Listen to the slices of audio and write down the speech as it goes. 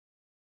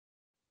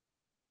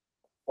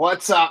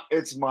What's up?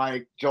 It's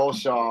Mike, Joel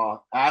Shaw,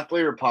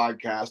 Athletor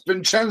Podcast.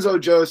 Vincenzo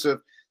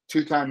Joseph,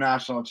 two-time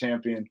national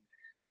champion,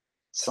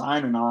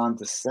 signing on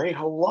to say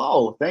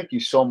hello. Thank you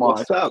so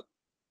much. What's up?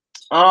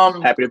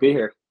 Happy to be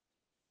here.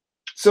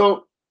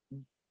 So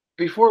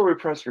before we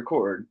press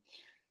record,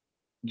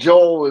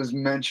 Joel was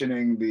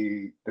mentioning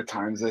the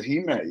times that he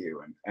met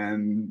you,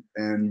 and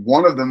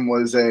one of them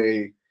was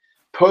a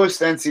post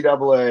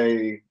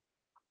NCAA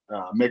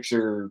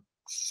mixer,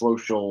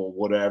 social,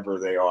 whatever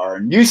they are.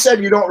 And you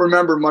said you don't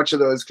remember much of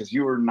those because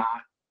you were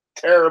not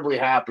terribly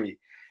happy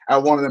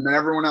at one of them, and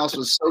everyone else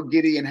was so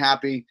giddy and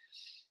happy,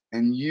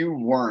 and you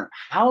weren't.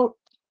 How?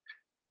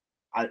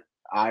 I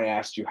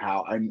asked you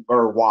how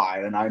or why,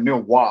 and I knew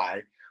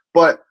why,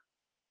 but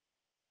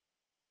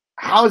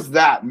how's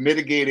that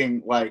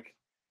mitigating, like,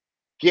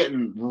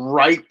 getting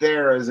right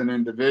there as an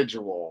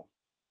individual,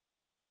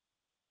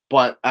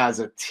 but as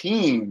a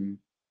team,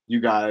 you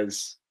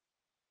guys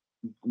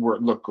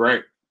look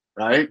great,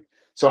 right?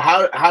 So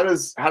how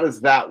does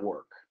that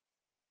work?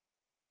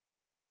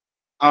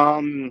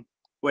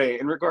 Wait,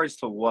 in regards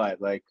to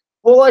what? Like,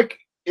 Well, like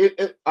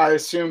I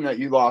assume that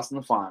you lost in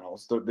the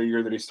finals the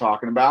year that he's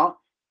talking about.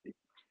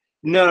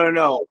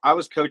 No. I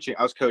was coaching.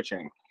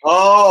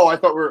 Oh, I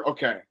thought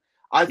okay.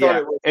 I thought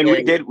it was, and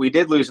we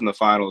did lose in the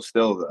finals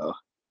still, though.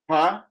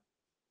 Huh?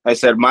 I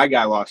said my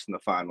guy lost in the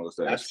finals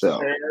there. That's still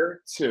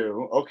fair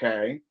too.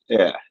 Okay.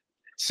 Yeah.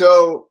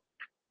 So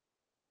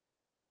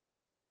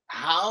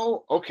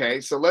how? Okay.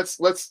 So let's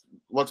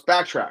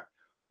backtrack.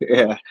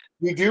 Yeah.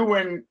 You do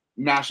win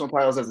national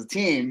titles as a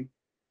team,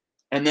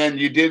 and then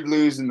you did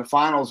lose in the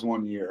finals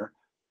one year.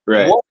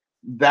 Right. What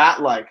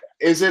that like?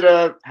 Is it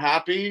a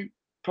happy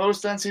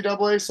post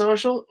NCAA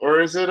social, or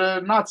is it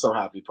a not so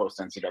happy post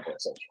NCAA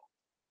social?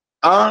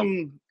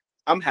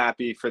 I'm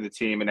happy for the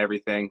team and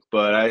everything,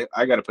 but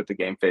I got to put the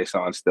game face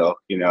on still.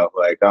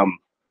 Like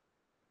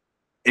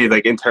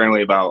like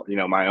internally about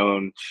my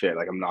own shit.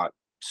 Like I'm not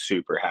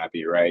super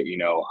happy, right?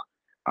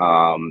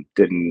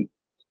 Didn't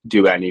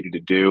do what I needed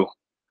to do,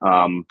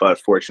 but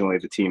fortunately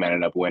the team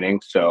ended up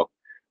winning. So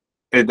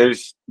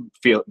there's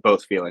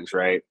both feelings,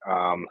 right?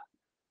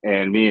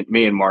 And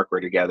me and Mark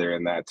were together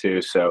in that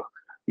too. So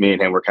me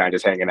and him were kind of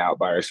just hanging out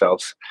by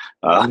ourselves.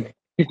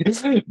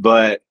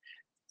 But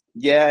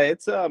yeah,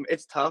 it's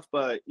tough,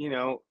 but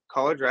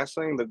college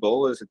wrestling, the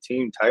goal is a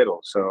team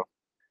title. So,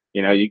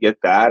 you get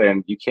that,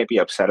 and you can't be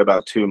upset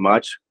about too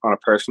much on a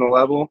personal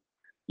level.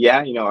 Yeah,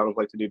 I would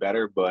like to do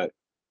better, but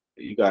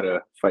you got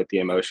to fight the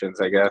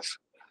emotions, I guess.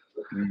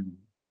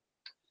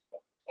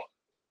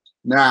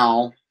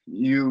 Now,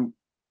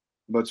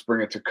 let's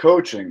bring it to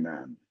coaching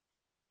then.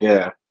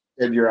 Yeah.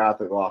 And your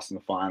athlete lost in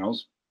the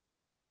finals.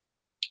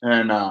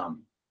 And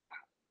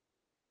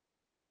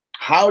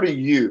how do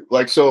you,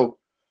 so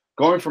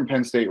going from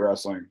Penn State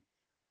wrestling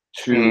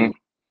to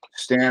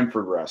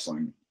Stanford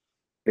wrestling,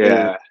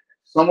 yeah,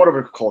 somewhat of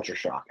a culture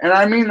shock. And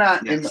I mean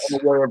that in a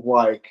way of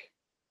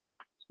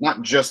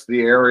not just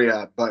the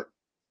area, but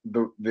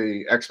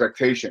the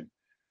expectation.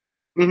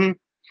 Mm-hmm.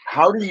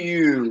 How do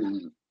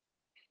you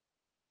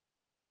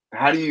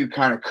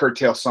kind of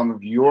curtail some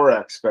of your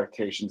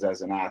expectations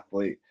as an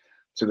athlete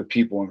to the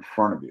people in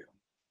front of you?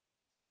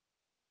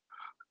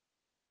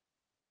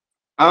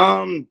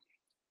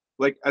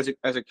 Like as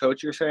a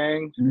coach, you're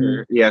saying?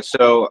 Mm-hmm. Yeah.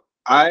 So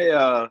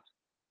I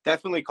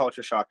definitely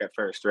culture shock at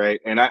first,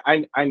 right? And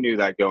I knew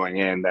that going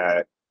in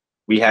that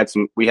we had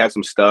some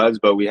studs,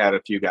 but we had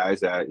a few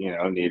guys that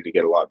needed to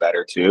get a lot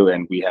better too.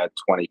 And we had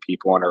 20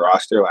 people on our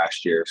roster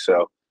last year,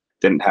 so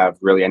didn't have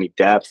really any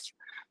depth.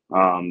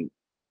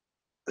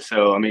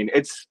 So I mean,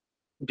 it's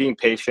being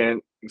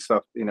patient and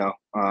stuff.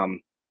 The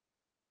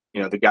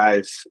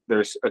guys,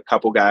 there's a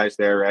couple guys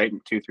there, right?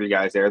 2-3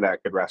 guys there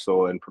that could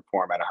wrestle and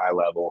perform at a high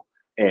level.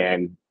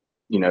 And,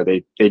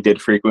 they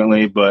did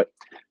frequently, but,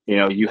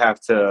 you have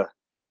to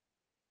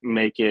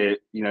make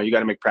it, you got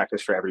to make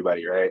practice for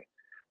everybody, right?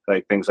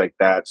 Like things like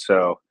that.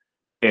 So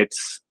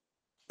it's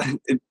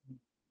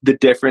the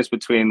difference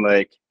between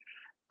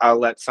I'll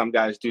let some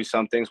guys do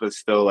some things, but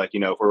still if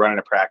we're running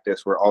a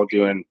practice, we're all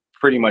doing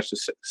pretty much the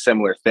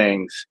similar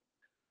things.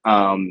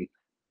 And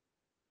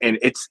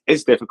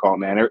it's difficult,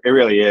 man. It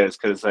really is.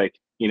 Cause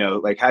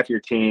half your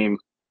team,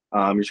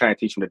 you're trying to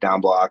teach them to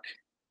down block,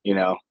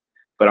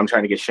 but I'm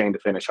trying to get Shane to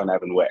finish on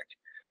Evan Wick.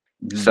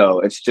 Mm-hmm. So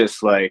it's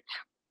just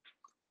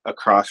a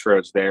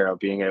crossroads there of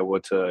being able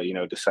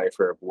to,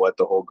 decipher what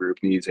the whole group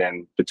needs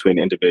and between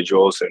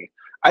individuals. And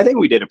I think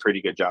we did a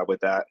pretty good job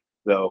with that,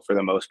 though, for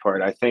the most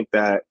part. I think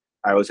that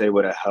I was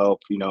able to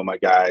help, my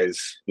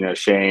guys,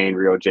 Shane,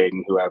 Rio,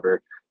 Jaden,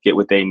 whoever, get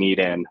what they need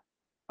in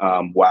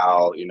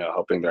while,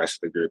 helping the rest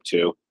of the group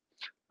too.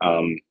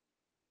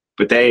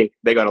 But they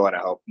got a lot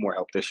of more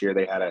help this year.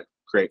 They had a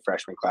great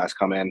freshman class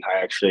come in. I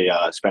actually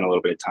spent a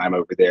little bit of time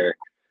over there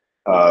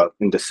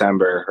in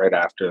December, right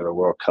after the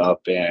World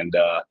Cup, and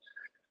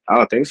I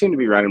don't know, things seem to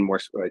be running more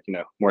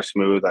more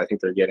smooth. I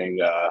think they're getting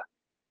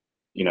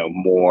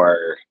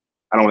more.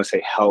 I don't want to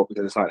say help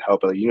because it's not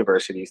help, but the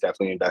university is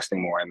definitely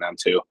investing more in them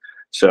too.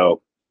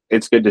 So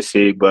it's good to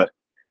see. But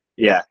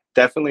yeah,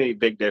 definitely a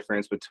big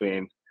difference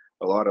between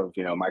a lot of,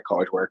 my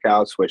college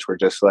workouts, which were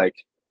just like,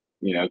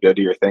 go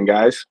do your thing,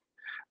 guys.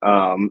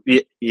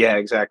 Yeah,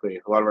 exactly.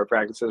 A lot of our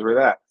practices were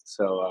that.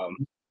 So,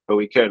 but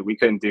we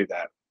couldn't do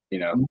that.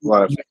 A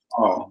lot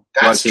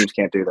of teams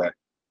can't do that.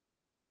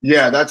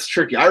 Yeah, that's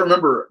tricky. I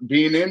remember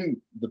being in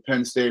the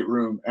Penn State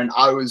room and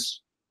I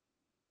was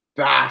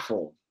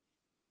baffled.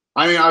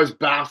 I was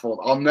baffled.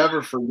 I'll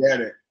never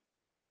forget it.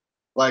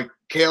 Like,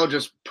 Kale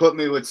just put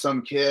me with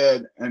some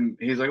kid and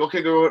he's like,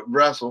 okay, go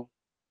wrestle.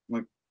 I'm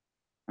like,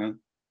 huh?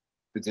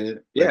 That's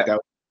it? Yeah. Like,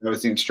 that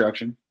was the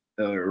instruction.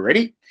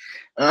 Ready?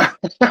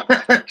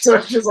 So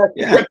it's just like,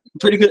 yeah,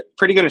 pretty good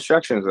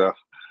instructions though.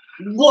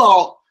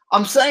 Well,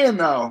 I'm saying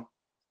though,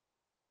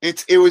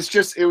 it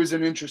was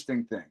an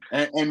interesting thing,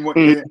 and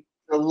the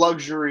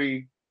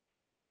luxury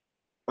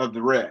of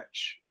the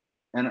rich,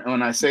 and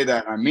when I say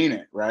that, I mean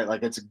it, right?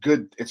 Like, it's a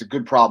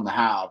good problem to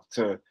have,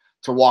 to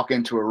walk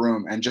into a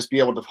room and just be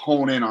able to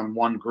hone in on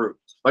one group,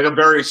 like a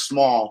very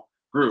small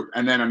group,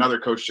 and then another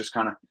coach just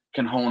kind of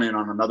can hone in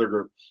on another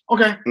group.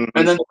 Okay,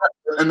 and then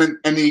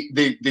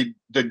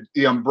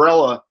the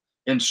umbrella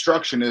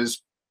instruction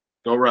is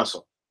go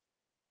wrestle.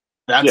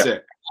 That's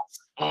it. That's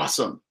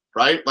awesome,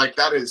 right? Like,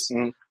 that is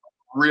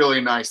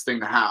really nice thing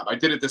to have. I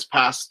did it this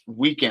past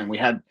weekend. We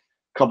had a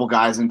couple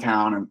guys in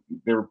town and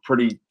they were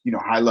pretty,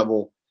 high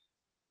level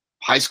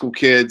high school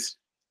kids.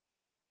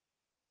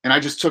 And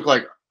I just took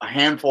like a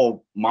handful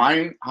of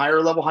my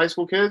higher level high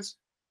school kids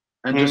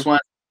and just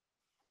went,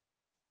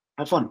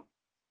 have fun.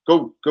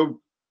 Go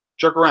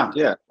jerk around.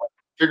 Yeah.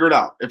 Figure it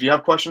out. If you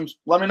have questions,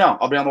 let me know.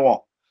 I'll be on the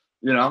wall,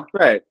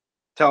 Right.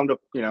 Tell them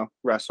to,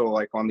 wrestle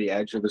like on the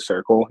edge of the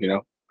circle,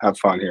 have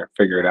fun here,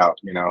 figure it out,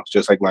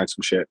 just like learn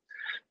some shit.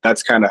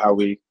 That's kind of how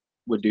we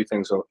would do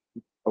things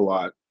a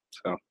lot.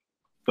 So,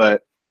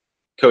 but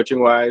coaching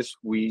wise,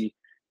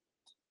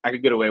 I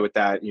could get away with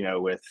that,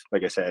 with,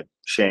 like I said,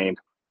 Shane,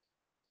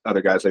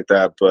 other guys like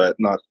that, but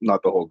not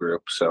the whole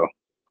group. So,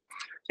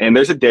 and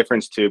there's a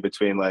difference too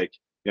between like,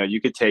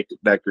 you could take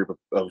that group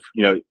of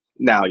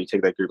now you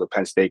take that group of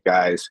Penn State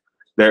guys,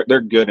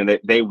 they're good and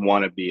they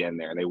want to be in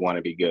there and they want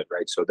to be good,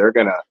 right? So they're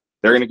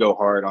gonna go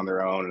hard on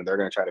their own and they're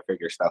gonna try to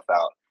figure stuff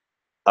out.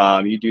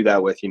 You do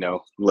that with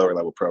lower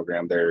level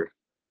program, they're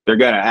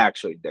gonna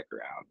actually dick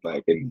around,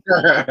 like, and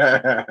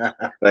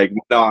like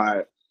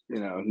not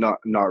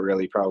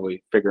really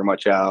probably figure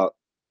much out,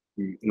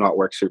 not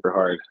work super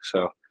hard.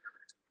 So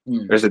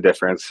there's a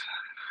difference.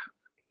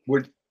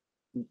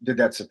 Did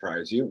that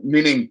surprise you?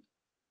 Meaning,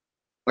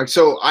 like,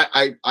 so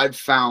I've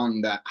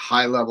found that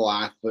high level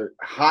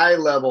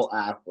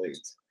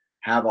athletes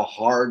have a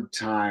hard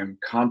time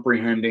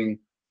comprehending,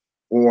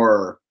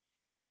 or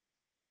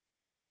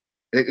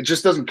it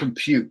just doesn't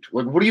compute.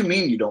 Like, what do you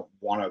mean you don't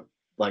want to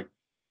like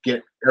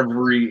get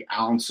every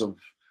ounce of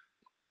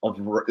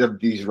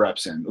these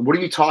reps in? What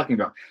are you talking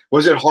about?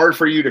 Was it hard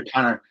for you to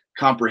kind of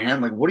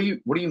comprehend? Like, what do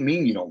you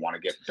mean you don't want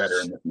to get better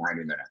in this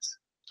 90 minutes?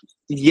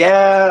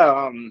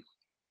 Yeah,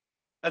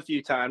 a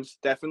few times,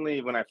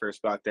 definitely when I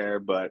first got there.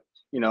 But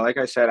like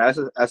I said, as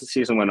the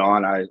season went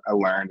on, I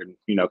learned and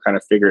kind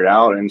of figured it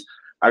out. And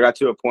I got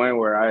to a point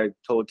where I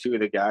told two of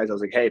the guys, I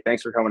was like, "Hey,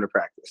 thanks for coming to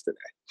practice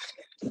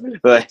today."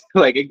 But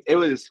like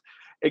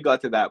it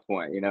got to that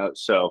point,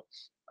 So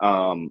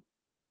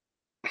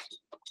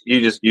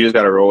you just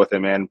got to roll with it,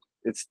 man.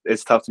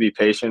 It's tough to be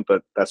patient,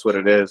 but that's what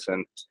it is.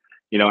 And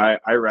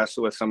I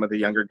wrestle with some of the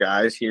younger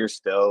guys here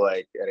still,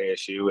 like at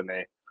ASU,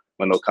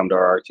 when they'll come to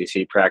our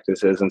RTC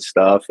practices and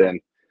stuff, and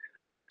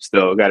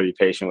still got to be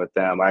patient with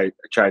them. I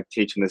tried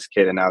teaching this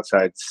kid an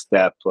outside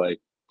step, like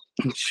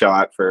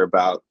shot for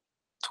about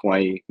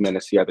 20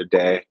 minutes the other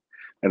day.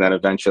 And then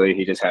eventually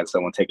he just had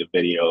someone take a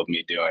video of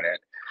me doing it.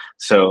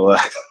 So,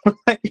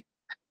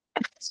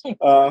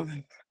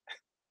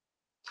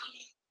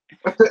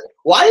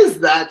 why is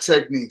that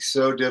technique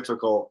so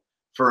difficult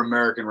for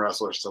American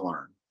wrestlers to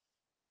learn?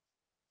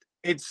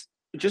 It's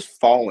just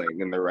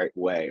falling in the right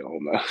way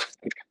almost.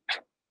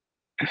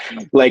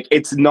 Like,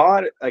 it's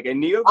not like a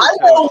neo. I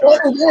know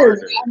what it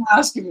is. I'm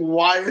asking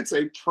why it's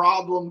a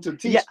problem to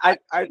teach. Yeah, I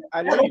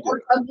know you do.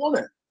 I want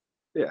it.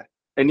 Yeah,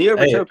 a neo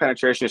toe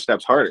penetration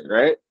steps harder,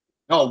 right?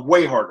 No,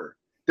 way harder.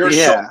 There's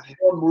so many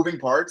more moving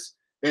parts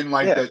in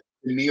like the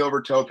knee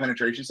over toe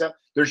penetration step.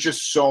 There's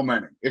just so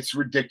many. It's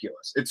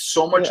ridiculous. It's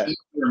so much easier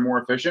and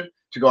more efficient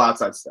to go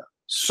outside step.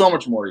 So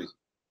much more easy.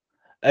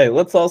 Hey,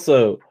 let's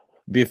also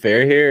be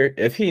fair here.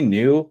 If he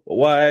knew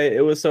why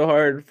it was so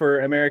hard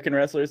for American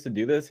wrestlers to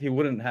do this, he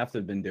wouldn't have to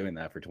have been doing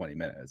that for 20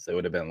 minutes. It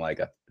would have been like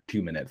a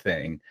 2-minute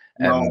thing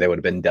and they would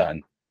have been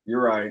done.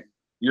 You're right.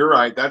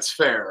 That's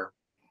fair.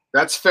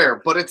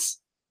 But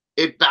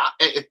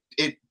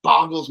it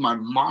boggles my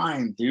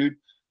mind, dude,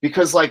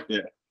 because like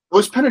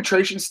those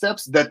penetration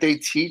steps that they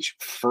teach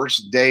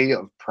first day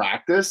of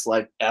practice,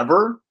 like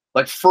ever,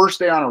 like first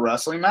day on a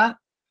wrestling mat.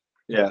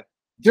 Yeah.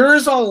 There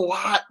is a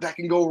lot that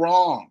can go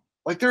wrong.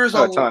 Like there is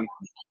a ton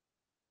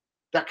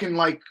that can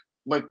like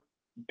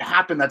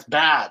happen that's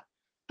bad.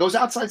 Those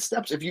outside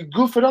steps, if you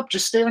goof it up,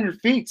 just stay on your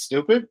feet,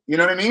 stupid. You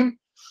know what I mean?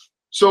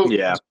 So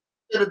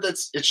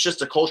it's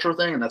just a cultural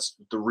thing, and that's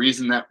the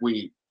reason that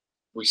we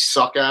we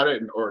suck at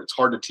it or it's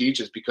hard to teach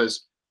is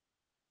because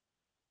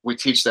we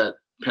teach that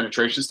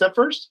penetration step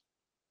first?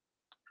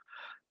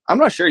 I'm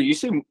not sure. You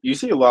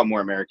see a lot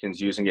more Americans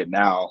using it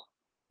now.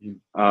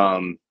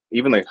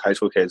 Even like high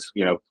school kids,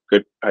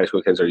 good high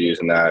school kids are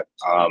using that.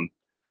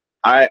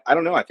 I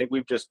don't know. I think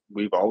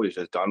we've always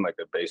just done like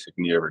a basic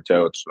knee over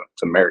toe. It's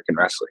American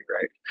wrestling,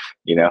 right?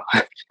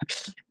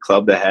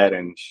 Club the head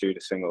and shoot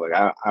a single. Like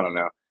I don't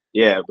know.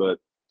 Yeah, but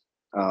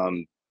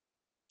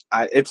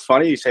it's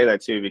funny you say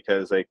that too,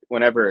 because like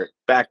whenever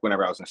I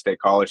was in state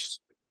college,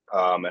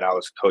 and I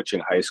was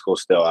coaching high school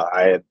still,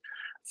 I had a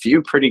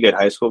few pretty good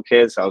high school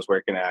kids. I was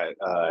working at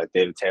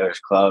David Taylor's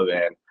club,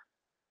 and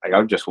like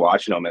I'm just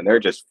watching them, and they're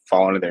just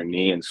falling to their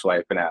knee and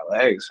swiping at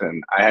legs,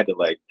 and I had to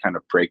like kind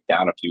of break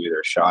down a few of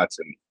their shots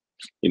and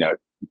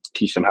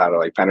teach them how to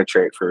like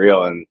penetrate for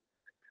real. And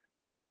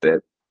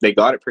they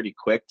got it pretty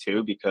quick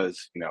too,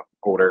 because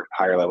older,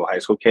 higher level high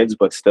school kids,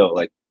 but still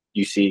like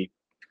you see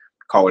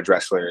college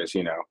wrestlers,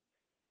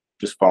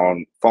 just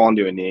falling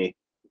to a knee,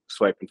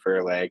 swiping for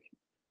a leg.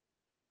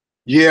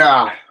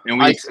 Yeah, and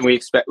we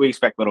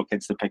expect little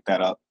kids to pick that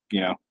up.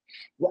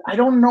 I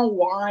don't know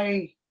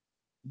why.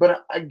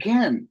 But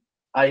again,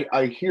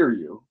 I hear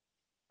you.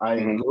 I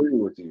agree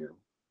with you.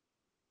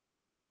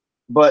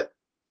 But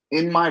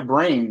in my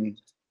brain,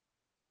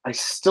 I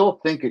still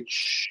think it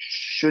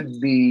should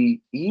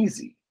be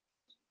easy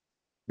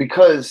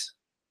because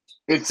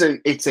it's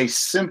a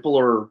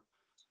simpler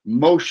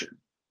motion.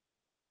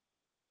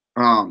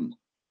 And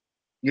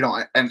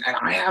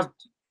I have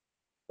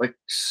like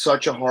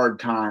such a hard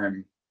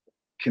time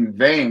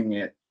conveying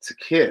it to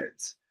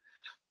kids.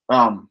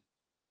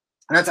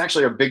 And that's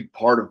actually a big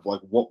part of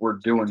like what we're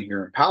doing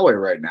here in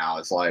Poway right now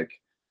is like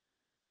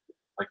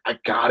I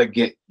gotta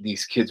get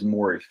these kids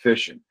more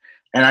efficient.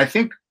 And I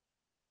think,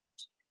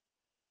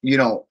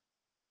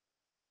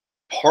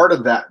 part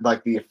of that,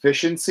 like the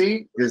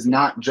efficiency is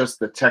not just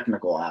the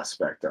technical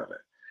aspect of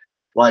it.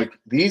 Like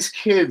these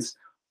kids,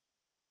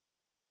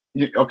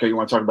 you want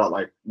to talk about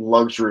like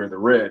luxury of the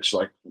rich.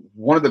 Like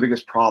one of the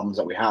biggest problems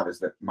that we have is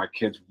that my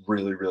kids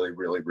really, really,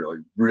 really, really,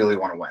 really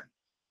want to win.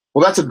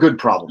 Well, that's a good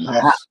problem.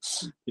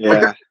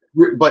 Yeah.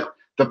 But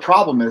the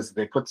problem is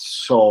they put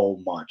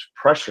so much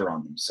pressure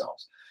on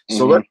themselves.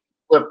 So let's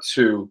flip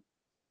to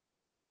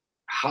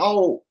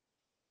how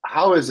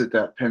is it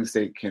that Penn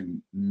State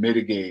can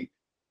mitigate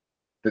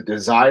the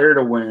desire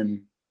to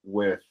win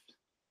with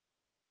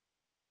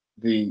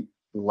the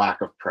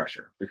lack of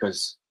pressure?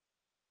 Because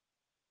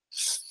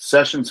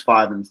sessions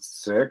 5 and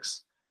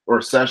 6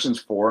 or sessions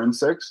 4 and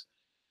 6,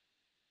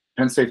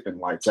 Penn State's been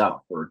lights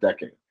out for a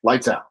decade.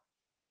 Lights out.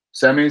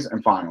 Semis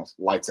and finals,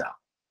 lights out.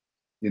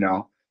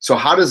 So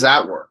how does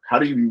that work? How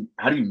do you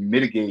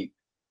mitigate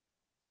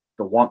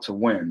the want to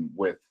win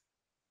with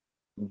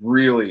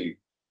really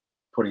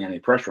putting any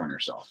pressure on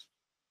yourself?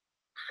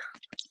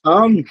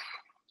 That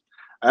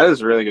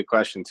is a really good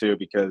question too,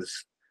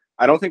 because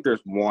I don't think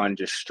there's one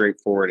just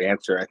straightforward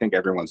answer. I think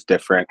everyone's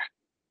different.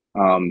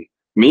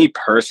 Me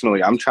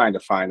personally, I'm trying to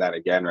find that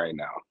again right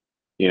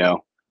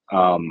now,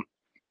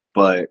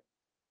 but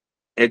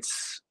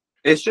it's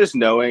just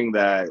knowing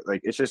that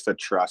like it's just a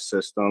trust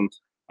system.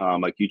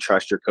 Like you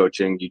trust your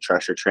coaching, you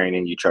trust your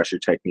training, you trust your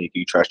technique,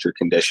 you trust your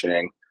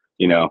conditioning.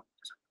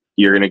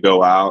 You're gonna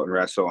go out and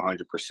wrestle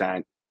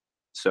 100%.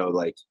 So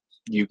like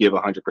you give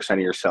 100% of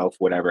yourself.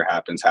 Whatever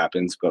happens.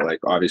 But like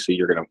obviously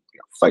you're gonna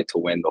fight to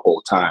win the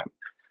whole time.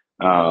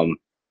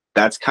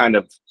 That's kind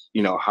of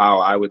how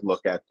I would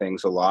look at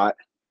things a lot.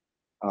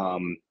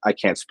 I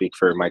can't speak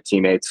for my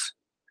teammates,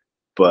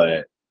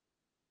 but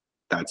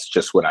that's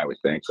just what I would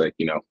think. Like,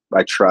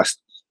 I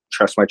trust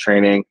my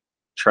training,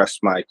 trust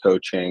my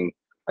coaching,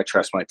 I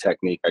trust my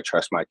technique, I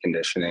trust my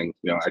conditioning,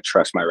 I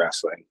trust my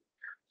wrestling.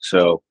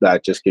 So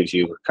that just gives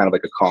you kind of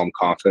like a calm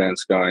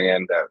confidence going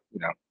in that,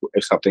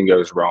 if something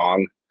goes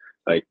wrong,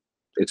 like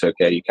it's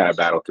okay. You kind of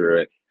battle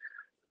through it.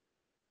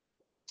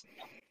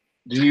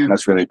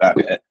 That's really about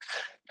it.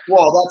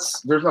 Well,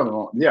 there's nothing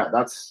wrong. Yeah,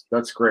 that's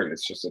great.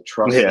 It's just a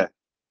trust. Yeah.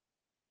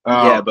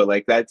 But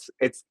like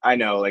I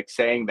know, like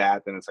saying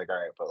that, then it's like, all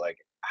right, but like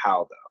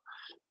how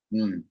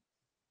though?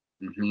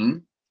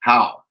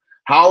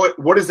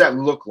 What does that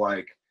look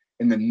like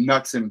in the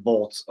nuts and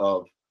bolts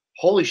of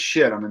holy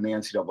shit, I'm in the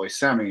NCAA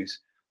semis,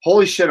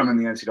 holy shit, I'm in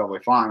the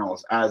NCAA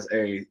finals as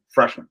a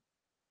freshman?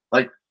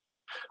 Like,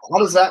 how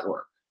does that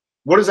work?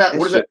 What does that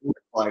look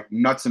like,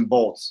 nuts and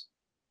bolts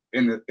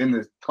in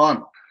the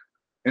tunnel,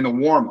 in the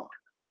warm up?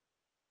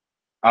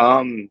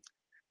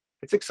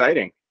 It's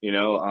exciting.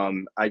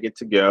 I get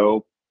to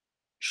go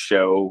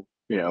show,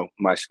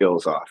 my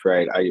skills off,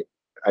 right?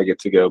 I get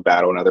to go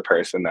battle another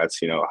person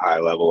that's, a high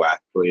level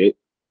athlete,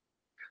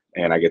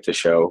 and I get to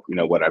show,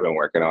 what I've been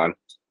working on,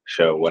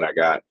 show what I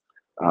got.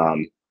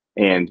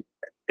 And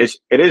it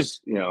is,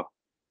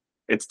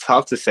 it's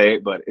tough to say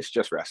it, but it's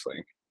just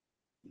wrestling.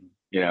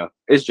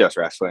 It's just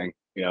wrestling.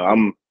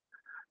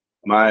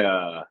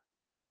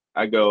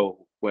 I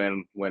go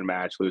win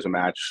match, lose a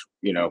match,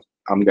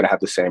 I'm going to have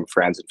the same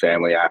friends and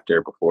family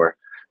before.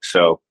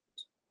 So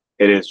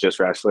it is just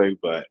wrestling,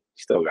 but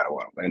still got to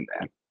want to win,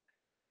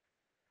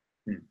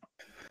 man.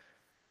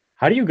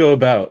 How do you go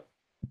about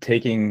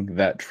taking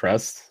that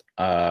trust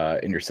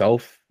in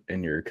yourself,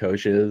 in your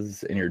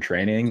coaches, in your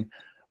training,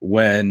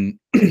 when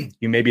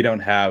you maybe don't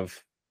have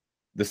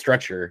the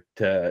structure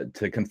to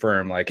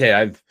confirm, like, hey,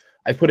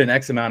 I've put in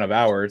X amount of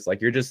hours,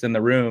 like you're just in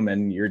the room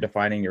and you're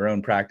defining your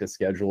own practice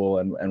schedule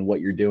and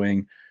what you're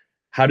doing.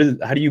 How do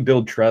you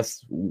build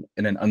trust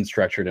in an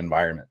unstructured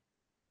environment?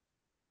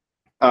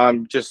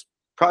 Just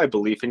probably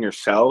belief in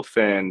yourself,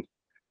 and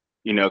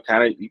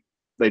kind of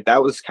like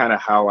that was kind of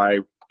how I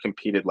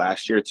competed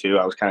last year too.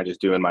 I was kind of just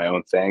doing my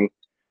own thing,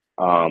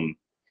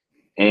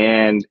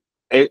 and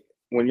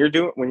when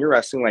you're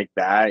wrestling like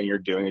that and you're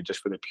doing it just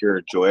for the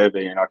pure joy of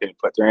it, you're not getting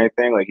put through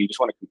anything. Like, you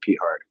just want to compete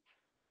hard.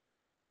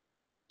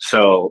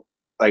 So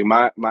like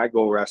my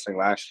goal wrestling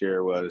last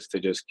year was to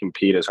just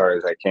compete as hard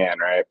as I can,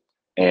 right?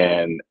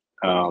 And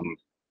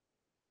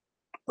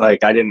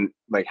like I didn't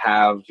like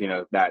have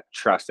that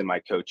trust in my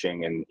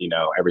coaching and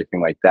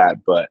everything like that,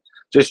 but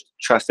just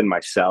trust in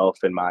myself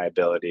and my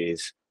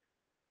abilities.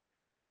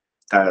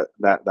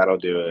 That'll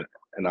do it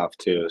enough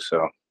too.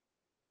 So,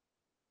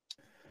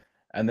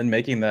 and then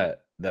making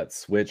that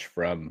switch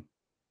from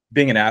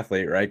being an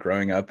athlete, right,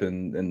 growing up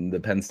in the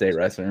Penn State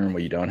wrestling room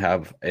where you don't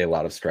have a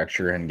lot of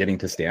structure, and getting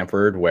to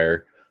Stanford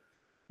where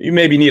you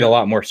maybe need a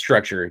lot more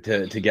structure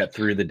to get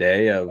through the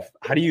day. Of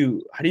how do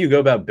you go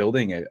about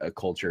building a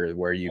culture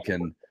where you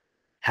can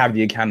have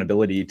the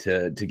accountability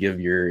to give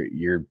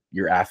your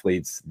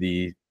athletes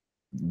the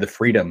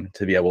freedom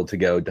to be able to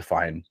go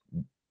define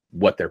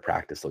what their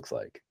practice looks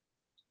like?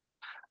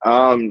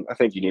 I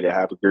think you need to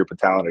have a group of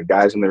talented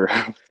guys in the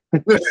room.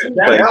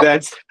 Like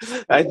that's,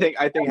 I think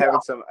having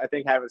some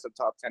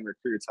top 10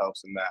 recruits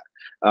helps in that.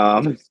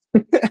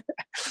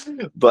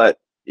 But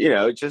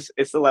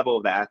it's the level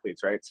of the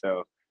athletes, right?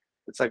 So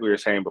it's like we were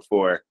saying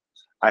before.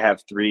 I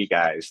have 3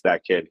 guys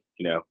that could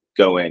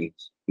go in,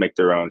 make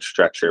their own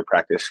structure,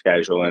 practice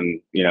schedule,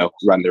 and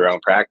run their own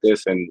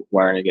practice and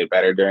learn and get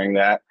better during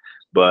that.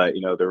 But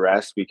the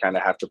rest we kind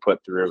of have to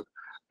put through,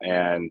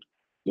 and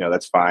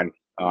that's fine.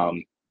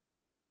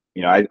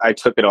 I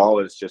took it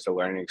all as just a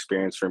learning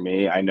experience for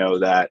me. I know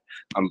that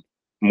I'm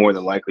more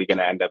than likely going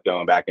to end up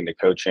going back into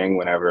coaching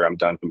whenever I'm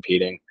done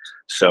competing.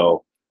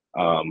 So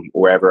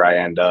wherever I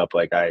end up,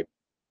 like I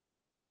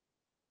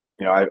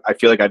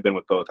feel like I've been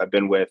with both. I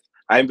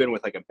haven't been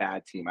with like a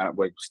bad team. I don't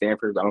like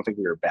Stanford. I don't think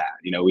we were bad.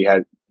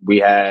 We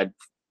had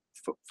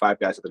 5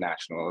 guys at the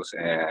Nationals,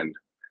 and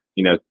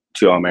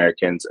 2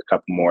 All-Americans, a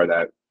couple more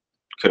that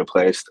could have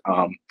placed.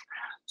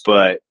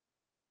 But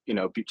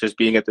just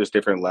being at those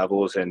different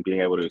levels and being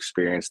able to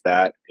experience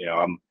that,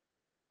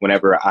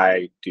 whenever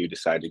I do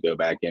decide to go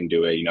back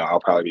into it, I'll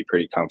probably be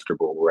pretty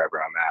comfortable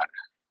wherever I'm at.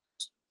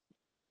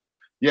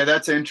 Yeah,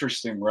 that's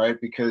interesting, right?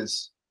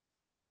 Because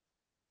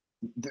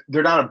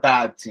they're not a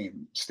bad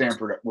team.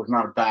 Stanford was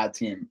not a bad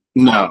team.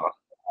 No.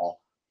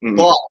 Mm-hmm.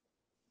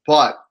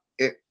 But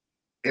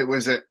it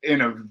was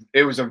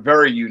a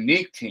very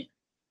unique team,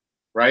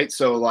 right?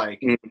 So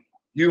like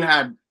you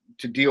had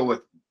to deal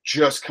with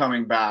just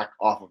coming back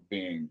off of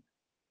being,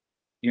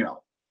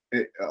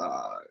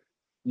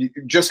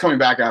 just coming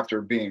back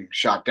after being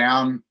shot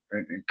down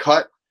and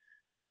cut.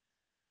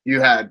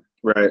 You had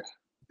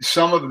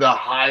some of the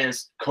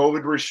highest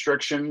COVID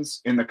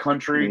restrictions in the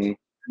country in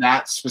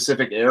that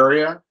specific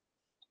area.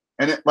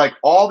 And like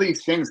all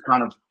these things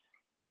kind of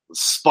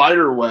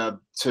spiderweb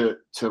to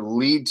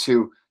lead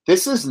to,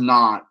 this is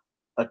not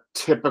a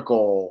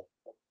typical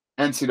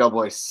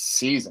NCAA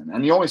season.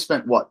 And you only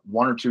spent, 1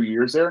 or 2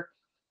 years there?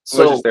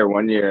 So I was just there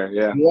 1 year,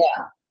 yeah.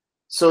 Yeah.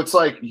 So it's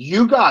like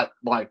you got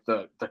like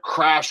the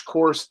crash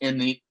course in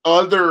the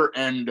other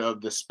end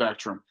of the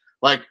spectrum.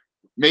 Like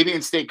maybe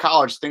in State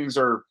College, things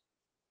are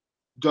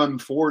done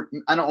for,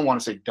 I don't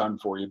want to say done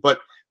for you, but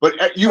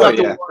you have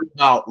to worry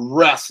about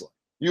wrestling.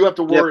 You have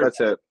to worry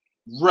about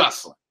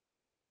wrestling.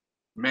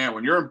 Man,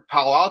 when you're in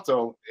Palo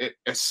Alto,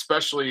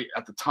 especially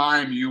at the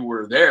time you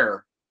were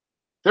there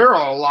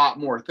are a lot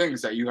more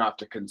things that you have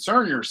to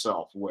concern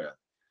yourself with.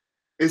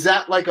 Is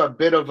that like a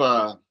bit of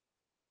a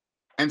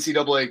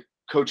NCAA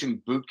coaching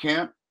boot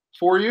camp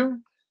for you?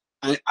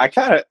 I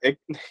kind of, it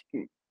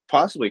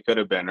possibly could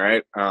have been,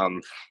 right?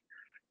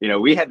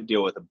 We had to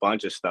deal with a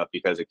bunch of stuff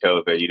because of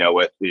COVID,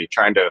 with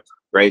trying to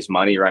raise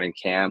money, running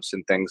camps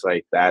and things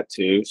like that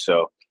too.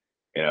 So,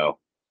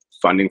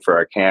 funding for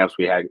our camps,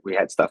 we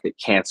had stuff get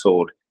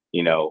canceled,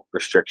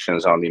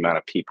 restrictions on the amount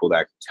of people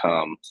that could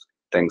come,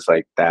 things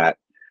like that.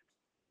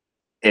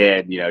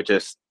 And,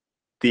 just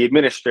the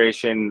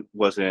administration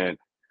wasn't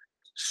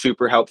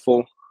super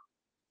helpful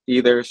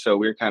either. So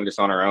we were kind of just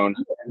on our own.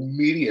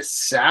 Media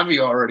savvy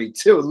already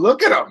too.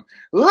 Look at him.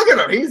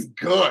 He's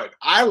good.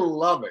 I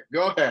love it.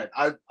 Go ahead.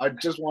 I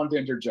just wanted to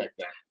interject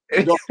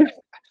that.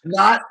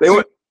 Not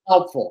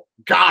helpful.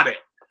 Got it.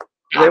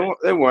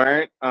 They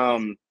weren't.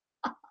 And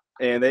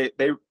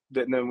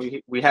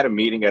then we had a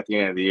meeting at the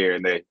end of the year,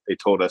 and they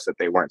told us that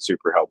they weren't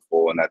super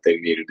helpful and that they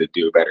needed to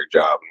do a better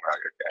job. And we're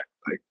like, okay,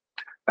 like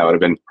that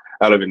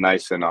would have been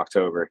nice in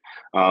October.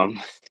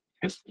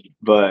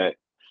 But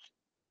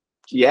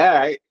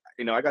yeah,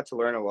 I got to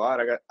learn a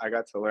lot. I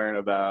got to learn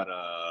about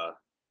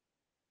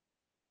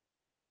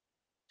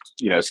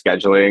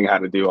scheduling, how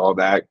to do all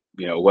that,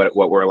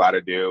 what we're allowed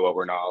to do, what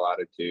we're not allowed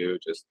to do.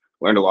 Just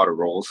learned a lot of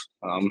rules.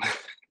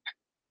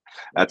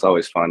 That's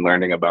always fun,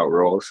 learning about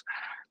rules.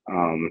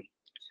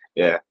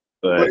 Yeah,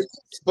 but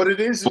it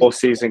is full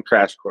season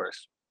crash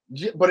course.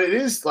 But it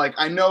is like,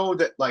 I know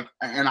that, like,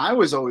 and I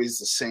was always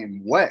the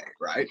same way,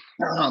 right?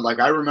 Like,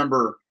 I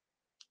remember,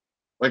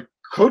 like,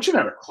 coaching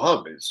at a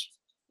club is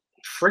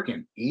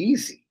freaking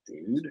easy,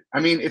 dude.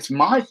 I mean, it's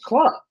my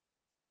club.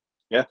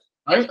 Yeah.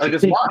 Right? Like,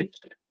 it's mine.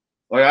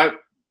 Like,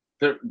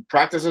 the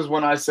practices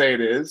when I say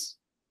it is,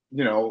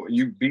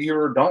 you be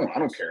here or don't, I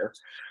don't care.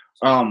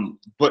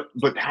 But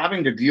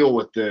having to deal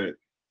with the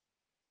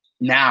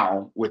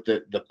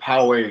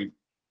Poway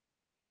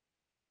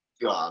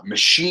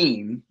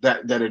machine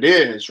that it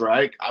is,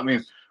 right? I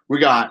mean, we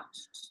got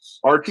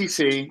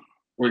RTC,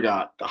 we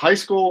got the high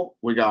school,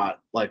 we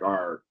got like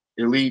our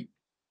elite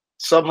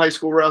sub-high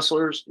school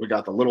wrestlers, we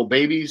got the little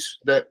babies,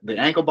 the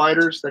ankle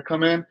biters that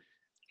come in.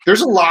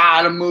 There's a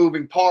lot of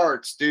moving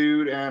parts,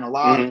 dude, and a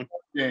lot of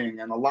thing,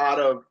 and a lot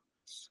of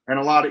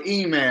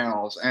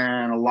emails,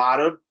 and a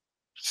lot of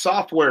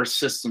software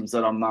systems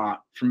that I'm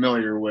not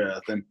familiar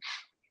with,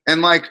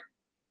 and like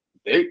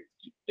they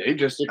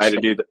just I had to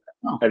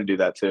do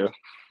that too.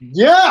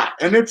 Yeah,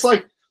 and it's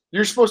like,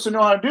 you're supposed to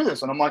know how to do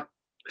this, and I'm like,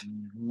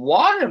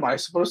 why am I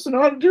supposed to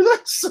know how to do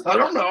this? I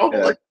don't know.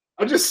 Yeah. Like,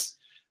 I just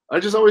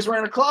always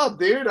ran a club,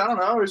 dude. I don't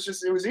know.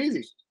 It was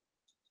easy.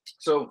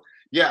 So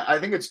yeah, I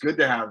think it's good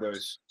to have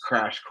those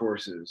crash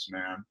courses,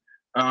 man.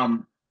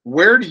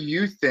 Where do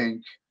you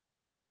think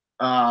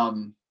so all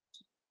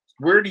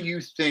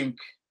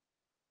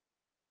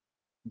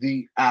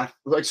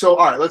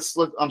right,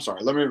 I'm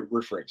sorry, let me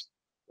rephrase.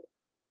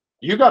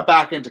 You got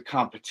back into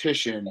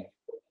competition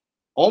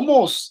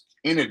almost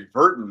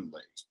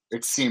inadvertently,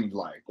 it seemed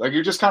like. Like,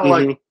 you're just kind of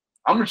like,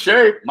 I'm in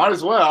shape, might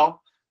as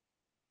well.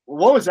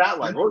 What was that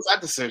like? What was that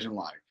decision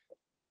like?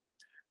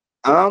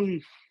 I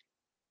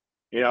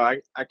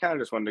kind of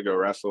just wanted to go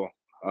wrestle.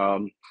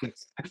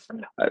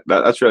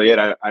 That's really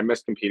it. I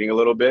missed competing a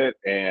little bit,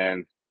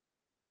 and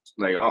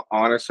like,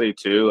 honestly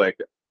too, like,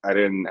 I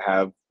didn't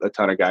have a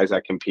ton of guys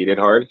that competed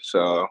hard,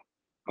 so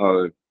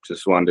I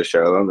just wanted to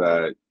show them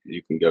that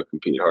you can go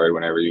compete hard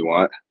whenever you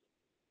want.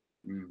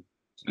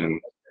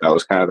 And that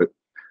was kind of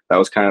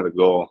the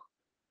goal,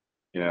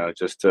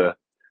 just to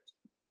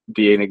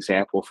be an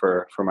example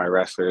for my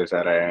wrestlers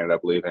that I ended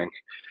up leaving.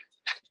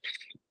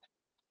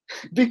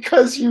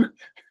 because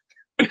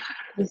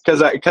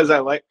I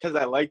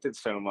liked it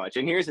so much.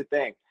 And here's the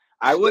thing,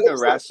 I wouldn't have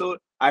wrestled.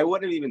 I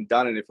wouldn't have even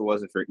done it if it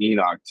wasn't for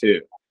Enoch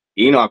too.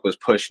 Enoch was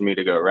pushing me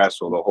to go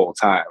wrestle the whole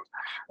time.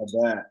 I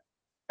bet.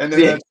 And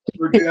then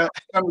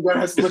I'm gonna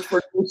have to look for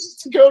a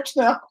coach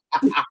now.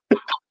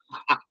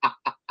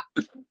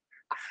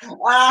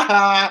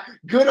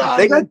 Good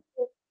on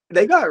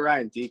They got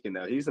Ryan Deacon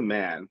though. He's a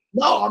man.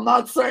 No, I'm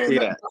not saying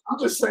that. I'm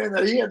just saying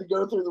that he had to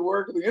go through the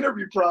work of the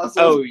interview process.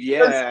 Oh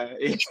yeah,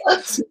 he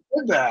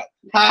did that.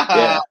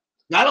 Yeah,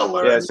 that'll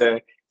learn. Yeah, so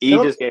he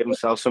just gave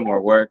himself some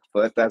more work,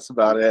 but that's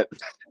about it.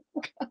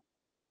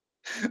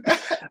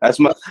 That's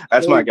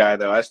my guy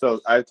though. I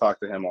talk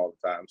to him all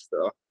the time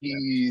still.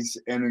 He's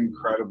an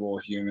incredible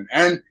human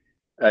and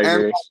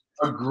a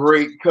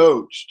great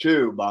coach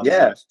too, Bob.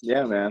 Yeah,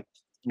 man.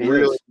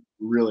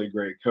 Really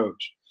great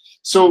coach.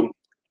 So,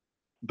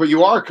 but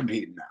you are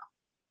competing now,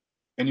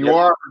 and you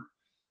are.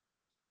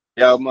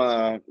 Yeah,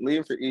 I'm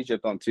leaving for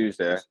Egypt on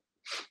Tuesday.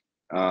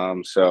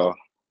 So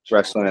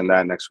wrestling in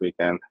that next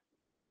weekend.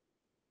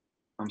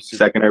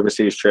 Second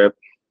overseas trip.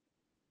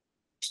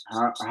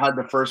 How'd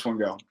the first one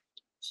go?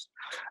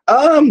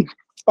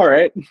 All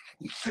right.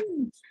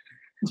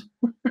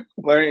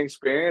 Learning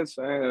experience.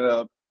 I ended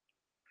up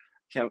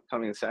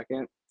coming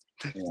second.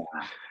 Yeah.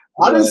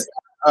 How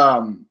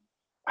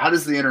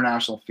does the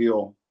international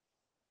feel?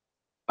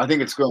 I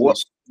think it's going to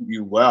suit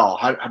you well.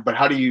 But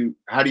how do you?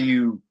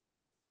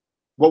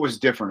 What was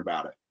different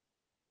about it?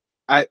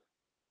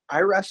 I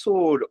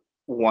wrestled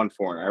one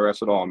foreigner. I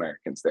wrestled all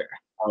Americans there.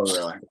 Oh,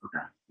 really?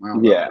 Okay.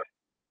 Well,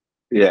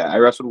 yeah. I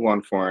wrestled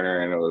one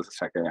foreigner, and it was the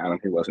second round.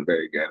 He wasn't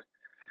very good.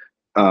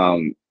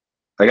 I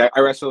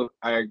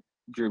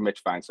drew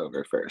Mitch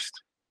Feinsilver first.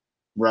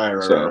 Right.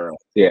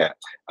 Yeah.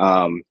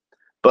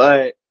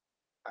 But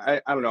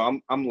I don't know.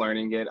 I'm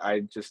learning it.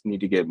 I just need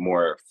to get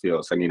more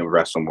feels. I need to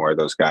wrestle more of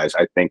those guys.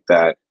 I think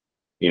that,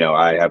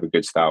 I have a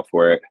good style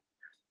for it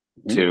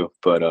too.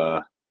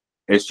 But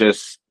it's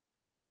just,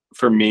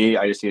 for me,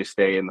 I just need to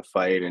stay in the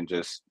fight and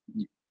just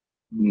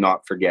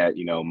not forget,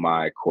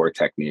 my core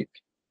technique.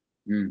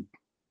 Your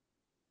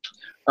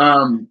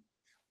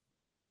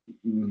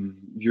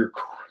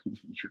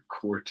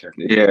core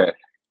technique. Yeah.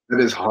 It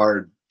is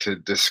hard to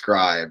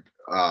describe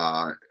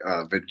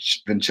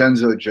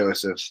Vincenzo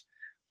Joseph's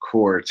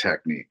core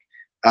technique.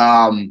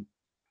 And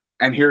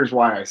here's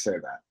why I say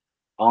that.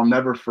 I'll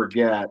never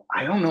forget.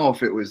 I don't know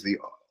if it was the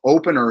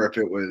Open or if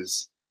it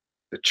was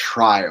the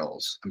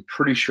trials. I'm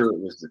pretty sure it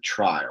was the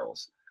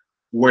trials,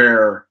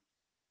 where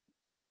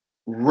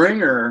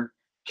Ringer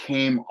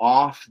came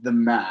off the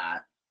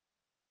mat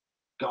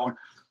going,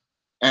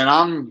 and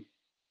I'm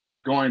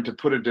going to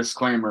put a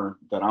disclaimer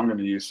that I'm going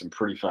to use some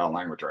pretty foul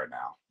language right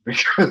now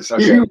because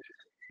Okay.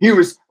 he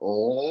was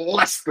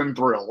less than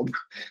thrilled.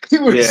 He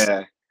was.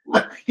 Yeah.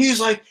 He's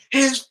like,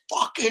 his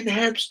fucking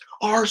hips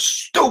are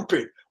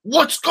stupid.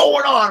 What's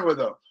going on with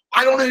them?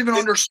 I don't even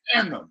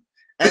understand them.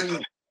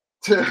 And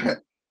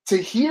to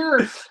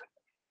hear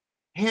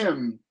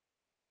him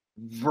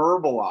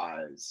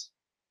verbalize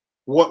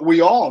what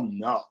we all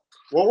know,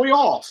 what we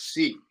all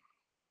see,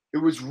 it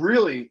was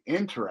really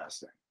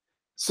interesting.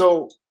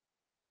 So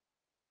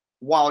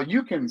while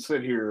you can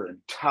sit here and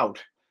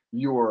tout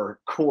your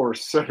core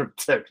set of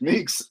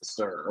techniques,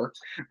 sir,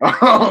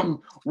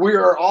 we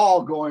are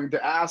all going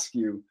to ask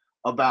you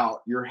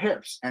about your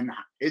hips. And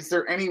is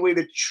there any way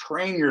to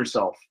train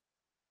yourself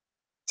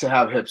to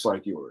have hips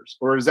like yours?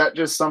 Or is that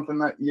just something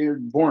that you're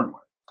born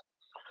with?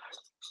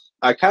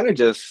 I kind of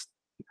just,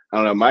 I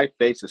don't know, my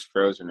face is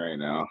frozen right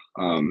now,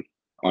 on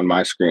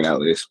my screen at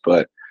least,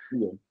 but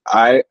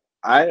I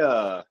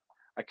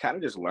kind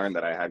of just learned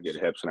that I had good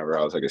hips whenever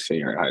I was like a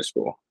senior in high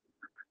school.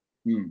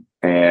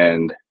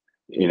 And,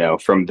 you know,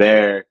 from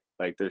there,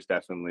 like there's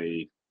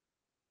definitely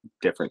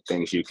different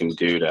things you can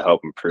do to help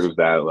improve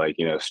that, like,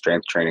 you know,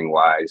 strength training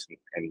wise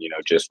and you know,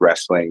 just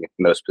wrestling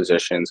in those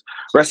positions,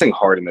 wrestling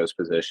hard in those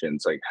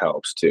positions like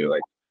helps too.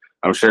 Like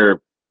I'm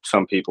sure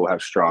some people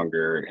have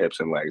stronger hips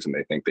and legs than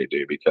they think they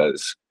do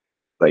because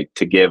like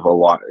you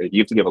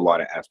have to give a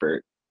lot of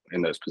effort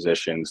in those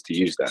positions to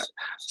use that.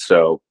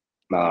 So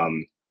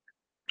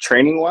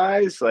training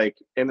wise, like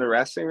in the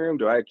wrestling room,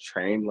 do I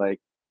train like,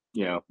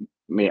 you know,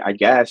 I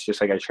guess just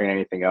like I train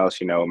anything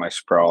else, you know, my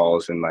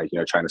sprawls and like, you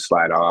know, trying to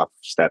slide off,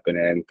 stepping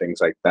in, things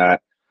like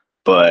that.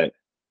 But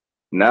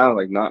no,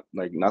 like not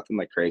like nothing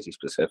like crazy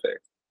specific.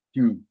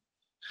 Do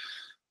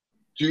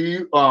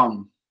you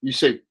you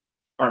say,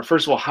 all right,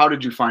 first of all, how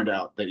did you find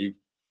out that you,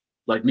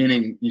 like,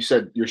 meaning you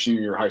said your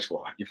senior year of high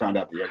school, you found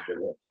out that you had a good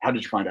hip. How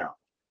did you find out?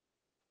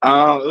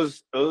 It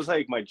was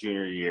like my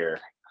junior year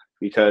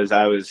because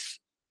I was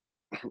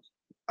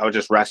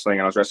just wrestling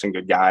and I was wrestling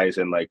good guys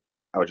and like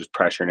I was just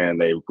pressuring in.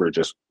 They were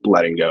just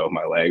letting go of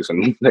my legs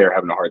and they were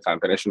having a hard time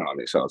finishing on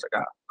me. So I was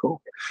like,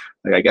 cool.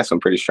 Like, I guess I'm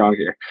pretty strong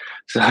here.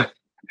 So,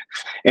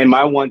 and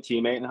my one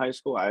teammate in high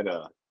school, I had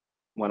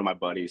one of my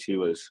buddies, he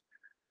was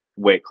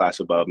weight class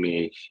above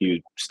me,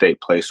 huge state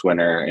place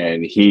winner.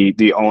 And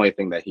the only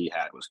thing that he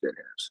had was good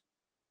hips.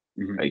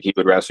 Mm-hmm. Like he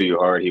would wrestle you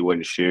hard. He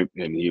wouldn't shoot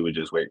and he would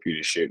just wait for you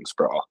to shoot and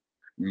sprawl.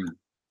 Mm-hmm.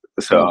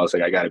 So I was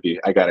like, I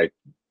gotta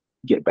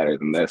get better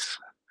than this,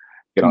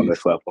 get on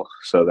this level.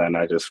 So then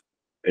it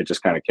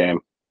just kind of came.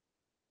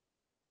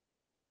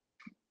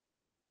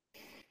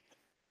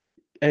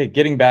 Hey,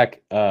 getting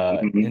back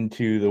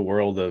into the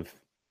world of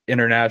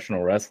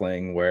international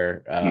wrestling,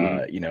 where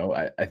you know,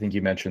 I think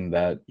you mentioned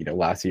that, you know,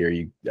 last year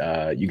you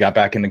got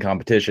back into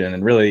competition,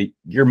 and really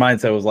your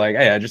mindset was like,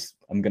 hey,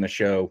 I'm gonna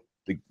show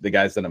the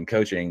guys that I'm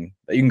coaching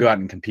that you can go out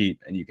and compete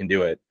and you can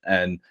do it.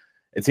 And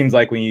it seems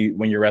like when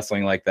you're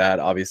wrestling like that,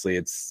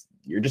 obviously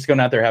you're just going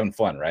out there having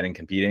fun, right, and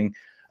competing.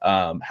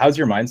 How's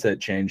your mindset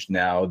changed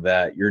now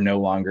that you're no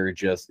longer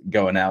just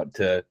going out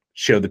to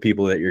show the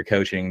people that you're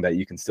coaching that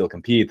you can still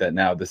compete, that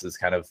now this is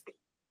kind of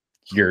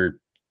your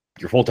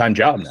full-time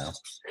job now?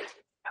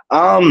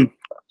 A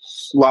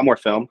lot more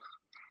film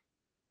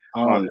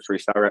on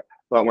freestyle, a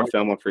lot more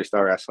film on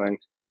freestyle wrestling.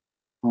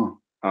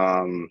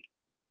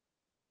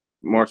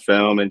 More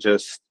film and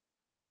just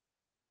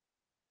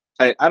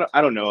I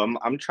don't know.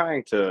 I'm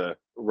trying to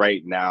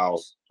right now,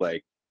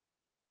 like,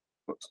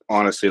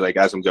 honestly, like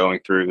as I'm going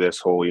through this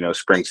whole, you know,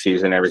 spring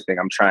season, everything,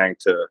 I'm trying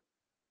to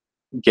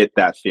get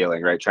that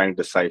feeling, right? Trying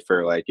to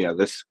decipher, like, you know,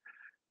 this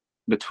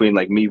between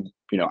like me,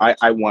 you know,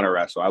 I want to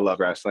wrestle. I love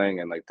wrestling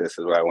and like this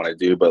is what I want to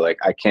do, but like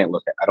I don't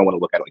want to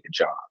look at it like a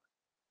job,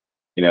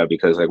 you know,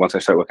 because like once I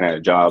start looking at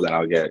a job, then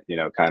I'll get, you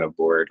know, kind of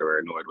bored or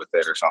annoyed with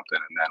it or something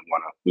and then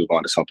want to move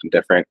on to something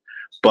different.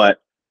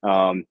 But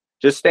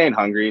just staying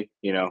hungry,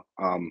 you know.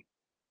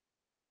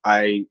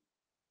 I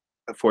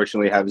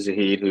fortunately have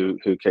Zahid who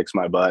kicks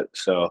my butt,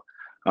 so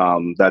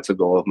that's a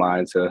goal of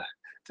mine to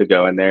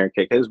go in there and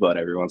kick his butt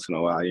every once in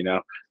a while, you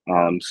know.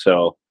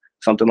 So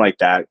something like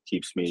that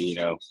keeps me, you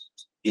know,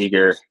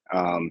 eager,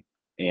 and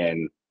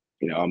you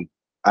know,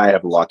 I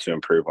have a lot to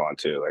improve on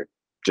too, like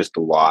just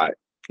a lot,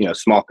 you know,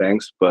 small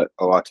things, but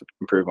a lot to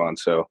improve on.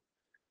 So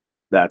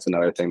that's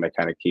another thing that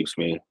kind of keeps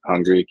me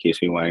hungry,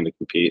 keeps me wanting to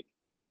compete.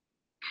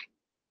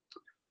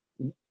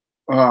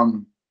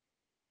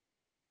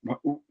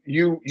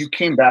 You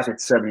came back at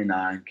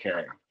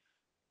 79K.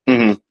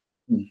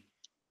 Mm-hmm.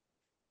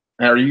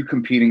 Are you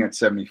competing at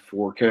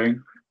 74K?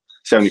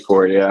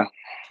 74, yeah.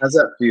 How's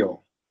that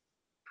feel?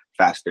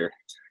 Faster.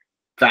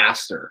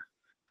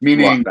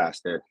 Meaning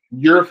faster.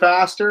 You're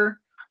faster,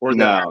 or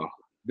no?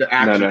 The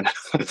action?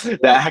 No.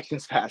 The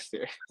action's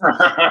faster.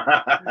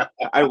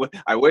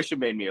 I wish it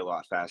made me a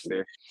lot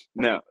faster.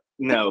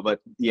 No,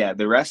 but yeah,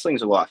 the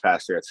wrestling's a lot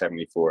faster at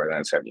 74 than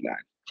at 79.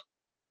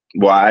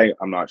 Why?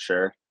 I'm not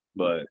sure,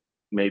 but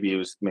maybe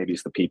it's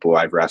the people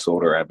I've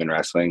wrestled or I've been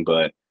wrestling,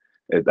 but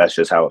that's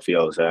just how it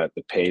feels. That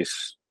the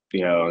pace,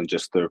 you know, and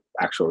just the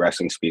actual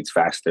wrestling speed's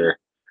faster.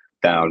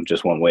 down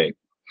just one weight.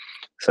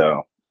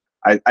 So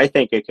I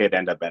think it could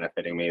end up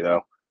benefiting me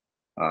though.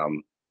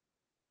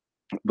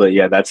 But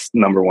yeah, that's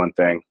number one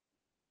thing.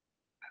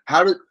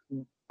 How do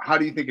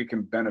you think it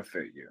can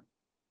benefit you?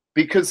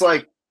 Because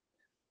like,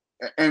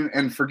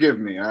 and forgive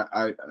me,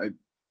 I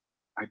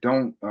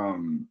don't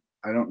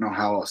know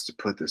how else to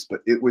put this,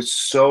 but it was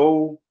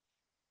so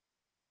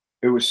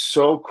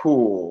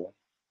cool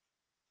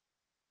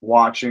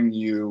watching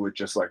you with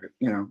just like,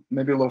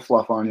 maybe a little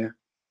fluff on you,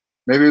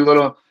 maybe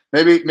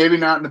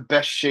not in the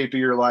best shape of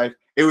your life.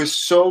 It was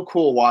so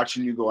cool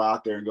watching you go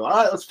out there and go, all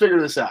right, let's figure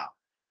this out.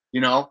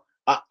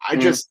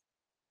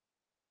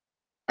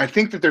 I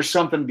think that there's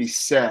something to be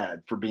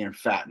said for being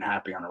fat and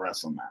happy on a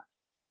wrestling mat.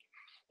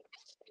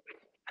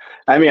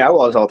 I mean, I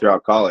was all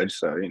throughout college,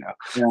 so Yeah.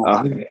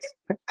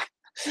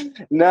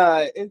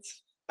 No,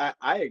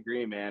 I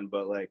agree, man.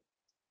 But like,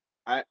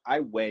 I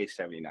weigh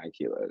 79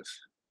 kilos,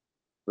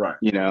 Right?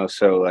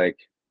 So like,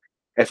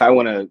 if I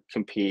want to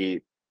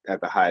compete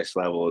at the highest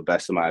level, the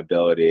best of my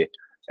ability,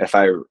 if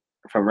I'm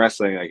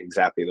wrestling like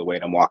exactly the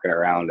weight I'm walking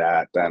around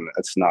at, then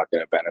it's not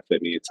going to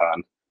benefit me a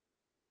ton.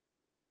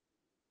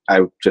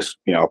 I just,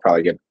 I'll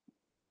probably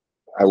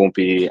I won't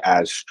be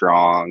as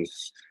strong.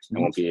 I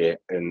won't be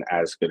in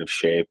as good of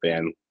shape,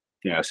 and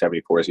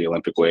 74 is the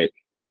Olympic weight.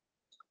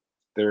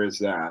 There is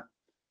that.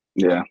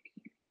 Yeah.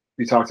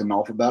 You talk to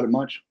Nolf about it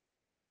much?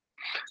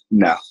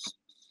 No.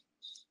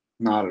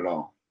 Not at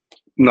all.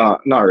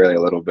 Not really.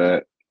 A little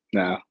bit.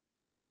 No.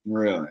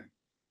 Really?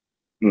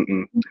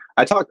 Mm-mm.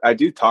 I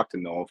do talk to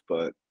Nolf,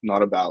 but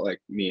not about like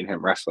me and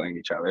him wrestling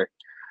each other.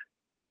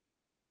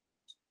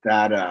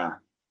 That's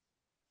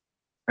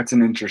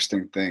an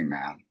interesting thing,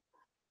 man.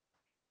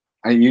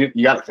 You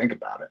got to think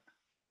about it,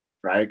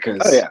 right?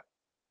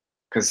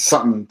 Because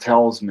something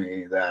tells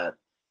me that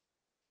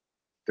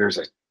there's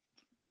a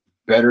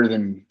better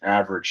than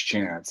average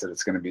chance that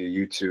it's going to be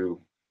you two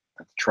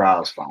at the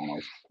trials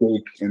finals,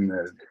 Jake in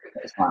the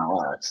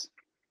final X.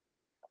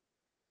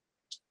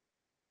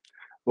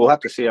 We'll have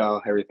to see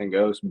how everything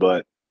goes,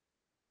 but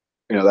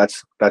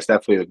that's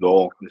definitely the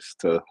goal, is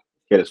to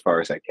get as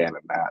far as I can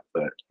in that.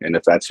 And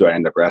if that's who I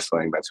end up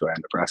wrestling, that's who I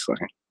end up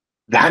wrestling.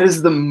 That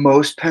is the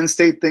most Penn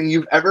State thing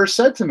you've ever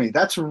said to me.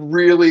 That's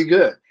really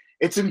good.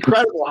 It's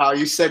incredible how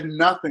you said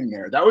nothing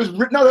there. That was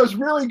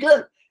really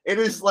good. It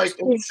is like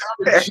I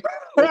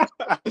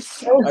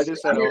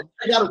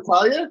gotta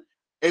tell you,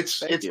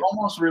 it's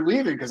almost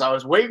relieving because I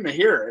was waiting to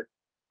hear it.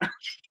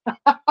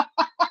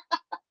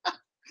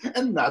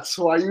 And that's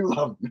why you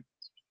love me.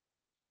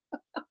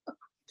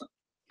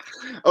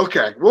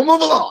 Okay, we'll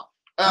move along.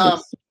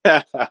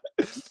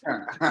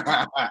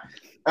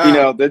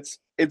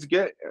 It's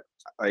good.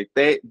 Like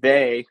they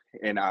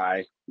and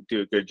I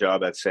do a good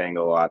job at saying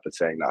a lot but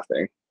saying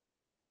nothing.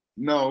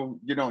 No,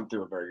 you don't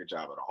do a very good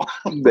job at all.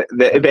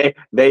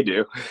 They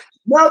do.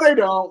 No, they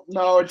don't.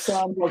 No, it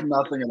sounds like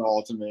nothing at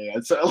all to me.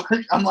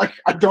 I'm like,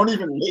 I don't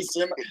even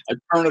listen. I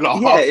turn it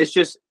off. Yeah, it's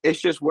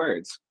just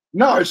words.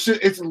 No, it's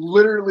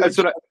literally. That's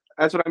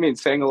what I mean.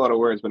 Saying a lot of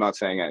words but not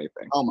saying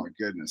anything. Oh my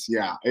goodness,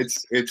 yeah.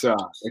 It's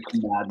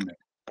maddening.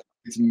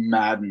 It's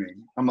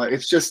maddening. I'm like,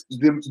 it's just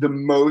the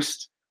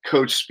most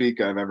coach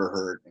speak I've ever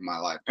heard in my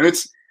life, and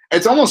it's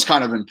almost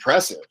kind of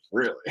impressive,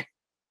 really,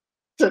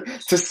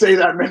 to say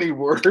that many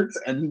words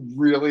and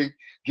really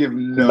give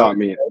no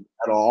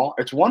at all.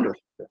 It's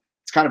wonderful.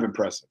 It's kind of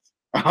impressive.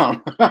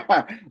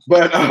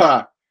 But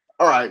all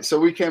right, so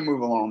we can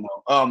move along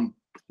though.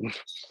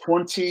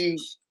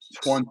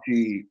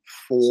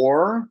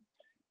 2024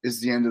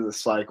 is the end of the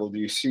cycle. Do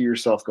you see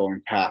yourself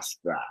going past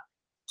that?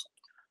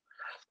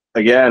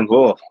 Again,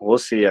 we'll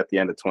see at the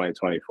end of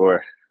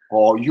 2024.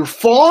 Oh, you're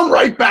falling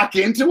right back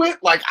into it?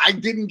 Like I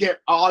didn't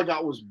get all I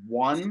got was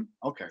one?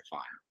 Okay,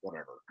 fine.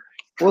 Whatever.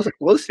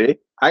 We'll see.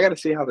 I got to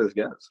see how this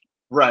goes.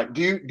 Right.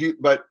 Do you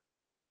but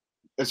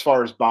as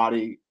far as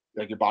body,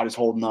 like your body's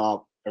holding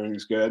up,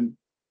 everything's good?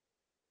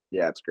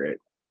 Yeah, it's great.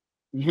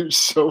 You're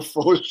so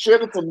full of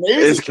shit. It's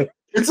amazing.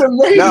 It's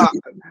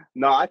amazing.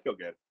 No, I feel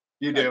good.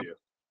 You do?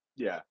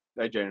 Yeah,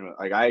 I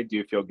genuinely I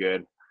do feel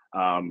good.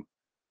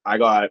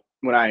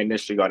 When I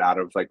initially got out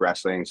of like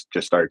wrestling,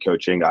 just started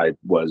coaching, I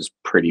was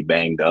pretty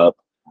banged up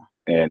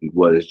and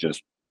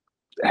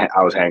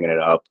I was hanging it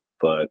up.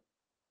 But,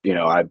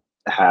 I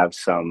have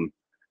some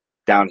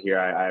down here.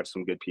 I have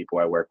some good people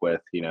I work with,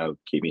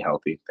 keep me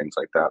healthy, things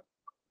like that.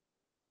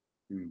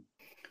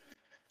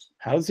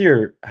 How's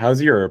your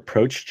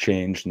approach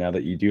changed now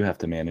that you do have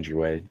to manage your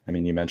weight? I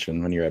mean, you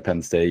mentioned when you were at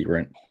Penn State,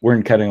 you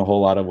weren't cutting a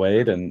whole lot of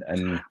weight, and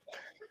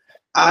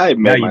I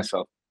made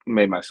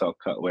myself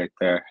cut weight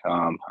there.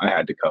 I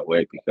had to cut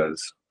weight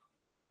because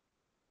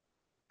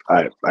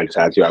I just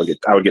had to.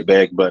 I would get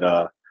big,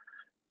 but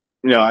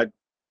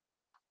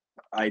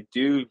I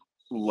do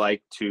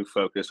like to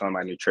focus on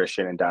my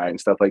nutrition and diet and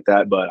stuff like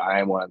that. But I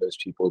am one of those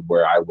people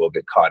where I will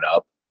get caught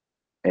up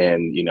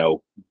in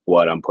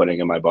what I'm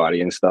putting in my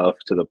body and stuff,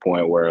 to the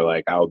point where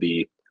like I'll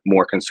be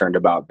more concerned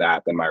about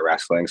that than my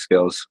wrestling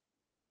skills.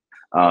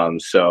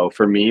 So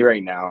for me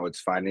right now,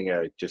 it's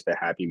finding just a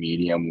happy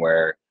medium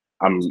where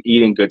I'm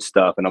eating good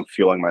stuff and I'm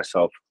fueling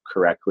myself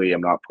correctly.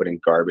 I'm not putting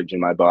garbage in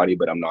my body,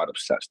 but I'm not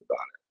obsessed about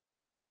it.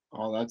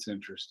 Oh, that's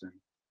interesting.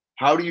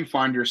 How do you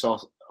find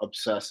yourself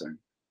obsessing?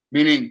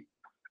 Meaning,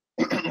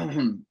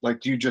 like,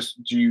 do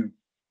you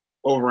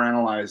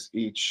overanalyze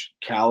each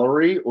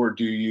calorie, or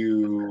do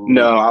you?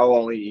 No, I'll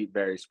only eat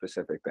very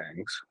specific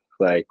things.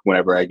 Like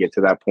whenever I get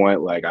to that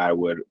point, like I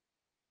wouldn't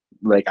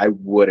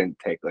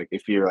take, like,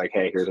 if you're like,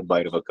 hey, here's a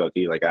bite of a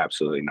cookie, like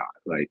absolutely not.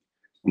 Like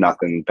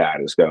nothing bad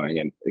is going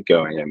in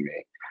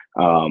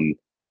me.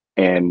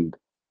 And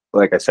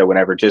like I said,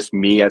 whenever just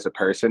me as a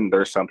person,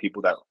 there's some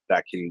people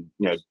that can,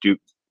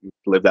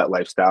 live that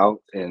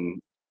lifestyle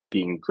and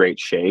be in great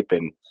shape,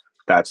 and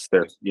that's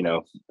their,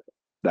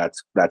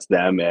 that's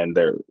them, and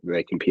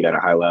they compete at a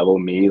high level.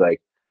 Me,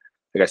 like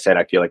I said,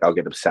 I feel like I'll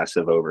get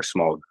obsessive over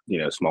small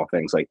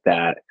things like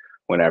that.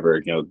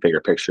 Whenever, bigger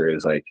picture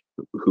is like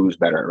who's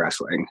better at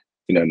wrestling,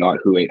 not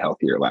who ate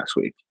healthier last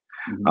week.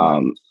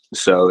 Mm-hmm.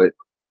 So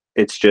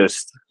it's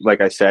just,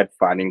 like I said,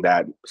 finding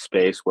that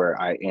space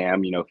where I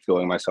am,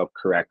 feeling myself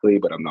correctly,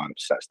 but I'm not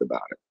obsessed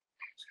about it.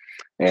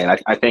 And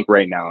I think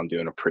right now I'm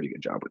doing a pretty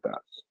good job with that.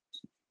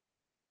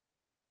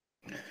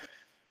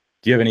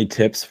 Do you have any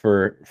tips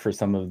for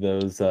some of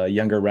those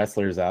younger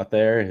wrestlers out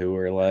there who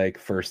are like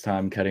first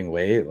time cutting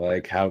weight?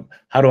 Like how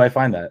do I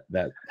find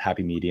that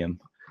happy medium?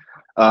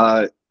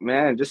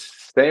 Man,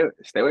 just stay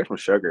away from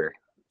sugar.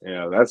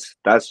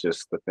 That's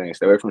just the thing.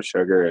 Stay away from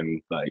sugar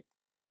and like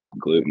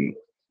gluten.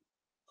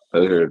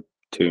 Those are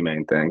two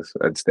main things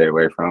I'd stay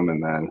away from,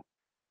 and then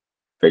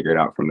figure it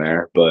out from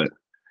there. But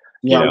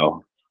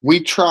we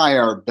try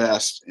our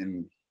best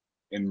in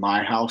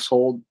my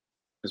household,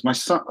 because my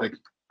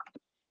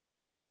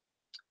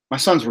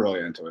son's really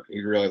into it.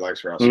 He really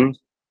likes wrestling.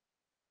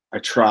 Mm-hmm. I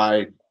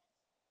tried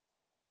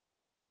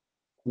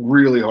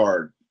really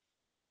hard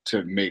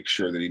to make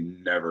sure that he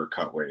never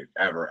cut weight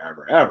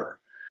ever.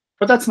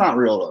 But that's not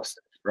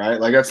realistic,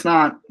 right? Like that's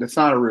not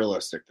a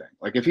realistic thing.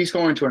 Like if he's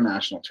going to a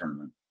national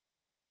tournament,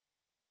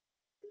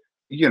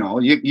 you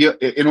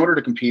in order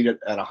to compete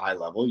at a high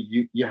level,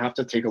 you have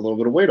to take a little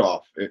bit of weight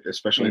off,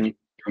 especially if you're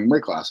doing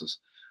weight classes.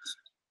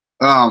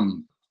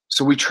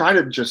 So we try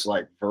to just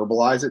like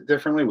verbalize it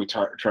differently. We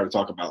try to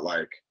talk about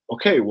like,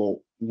 okay, well,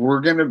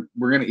 we're gonna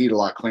eat a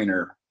lot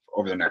cleaner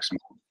over the next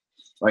month.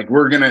 Like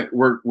we're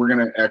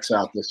gonna X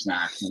out the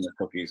snacks and the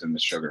cookies and the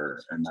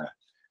sugar and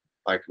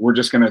we're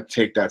just gonna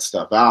take that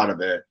stuff out of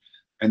it,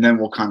 and then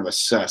we'll kind of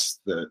assess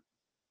the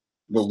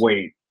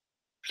weight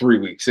 3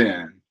 weeks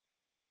in.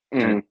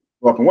 And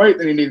go up in weight,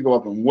 then you need to go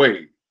up in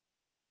weight.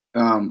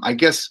 I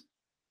guess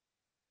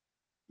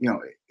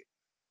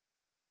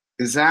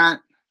is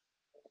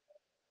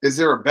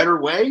there a better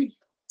way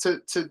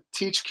to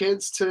teach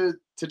kids to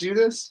do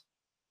this?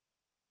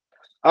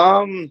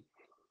 I'm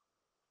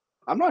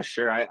not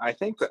sure. I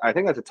think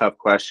that's a tough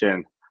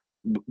question,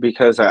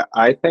 because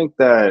I think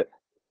that,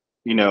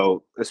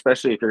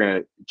 especially if you're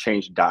going to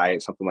change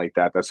diet, something like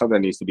that, that's something that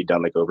needs to be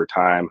done like over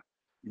time.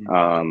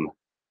 Mm-hmm.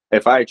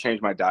 If I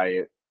change my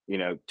diet,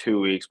 2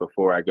 weeks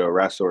before I go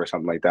wrestle or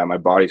something like that, my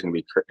body's going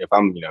to be, if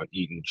I'm,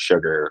 eating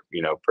sugar,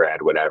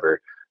 bread,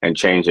 whatever, and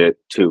change it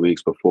 2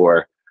 weeks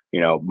before,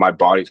 my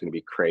body's going to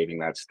be craving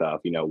that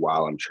stuff,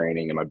 while I'm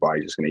training, and my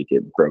body's just going to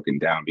get broken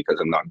down because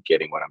I'm not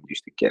getting what I'm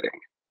used to getting.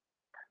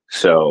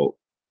 So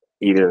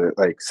either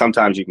like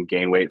sometimes you can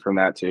gain weight from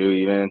that too,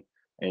 even,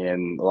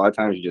 and a lot of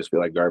times you just feel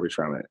like garbage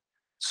from it.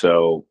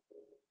 So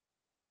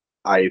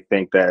I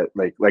think that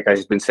like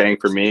I've been saying,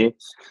 for me,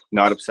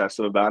 not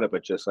obsessive about it,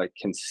 but just like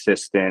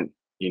consistent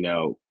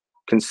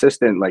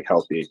like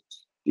healthy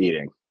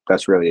eating.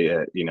 That's really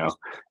it,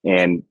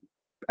 and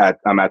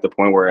I'm at the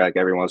point where like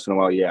every once in a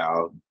while,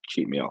 I'll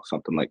cheat meal,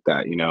 something like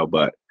that,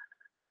 but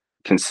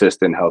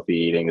consistent healthy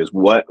eating is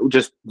what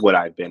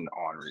I've been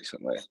on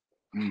recently.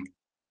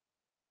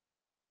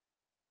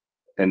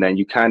 And then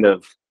you kind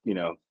of,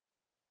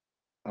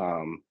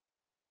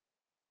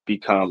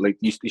 become like,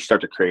 you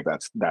start to crave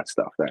that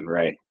stuff then,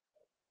 right?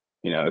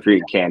 If you're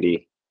eating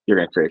candy, you're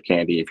going to crave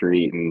candy. If you're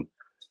eating,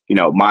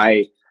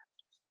 my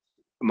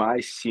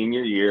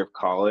senior year of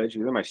college,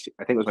 I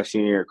think it was my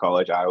senior year of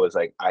college, I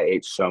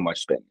ate so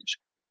much spinach.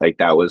 Like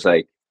that was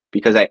like,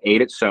 because I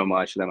ate it so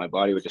much, and then my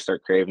body would just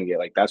start craving it.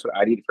 Like that's what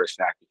I'd eat for a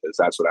snack, because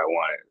that's what I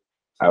wanted.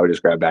 I would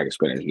just grab a bag of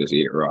spinach and just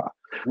eat it raw.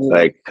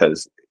 Like,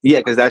 cause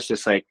that's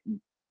just like,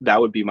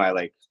 that'd be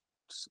my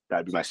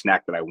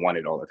snack that I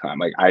wanted all the time.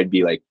 Like I'd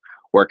be like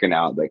working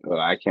out, like, oh,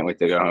 I can't wait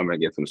to go home and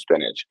get some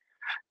spinach.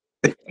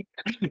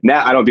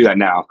 Now I don't do that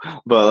now,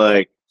 but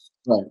like,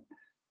 right.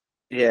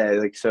 Yeah,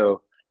 like,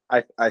 so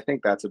I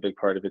think that's a big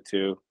part of it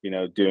too,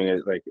 doing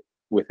it like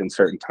within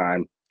certain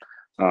time,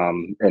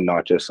 and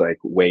not just like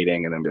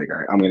waiting and then be like, all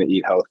right, I'm going to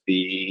eat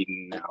healthy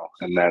now,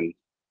 and then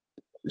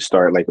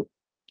start like a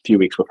few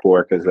weeks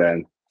before, because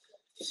then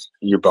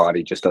your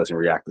body just doesn't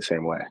react the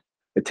same way.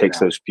 It takes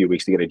those few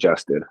weeks to get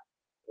adjusted.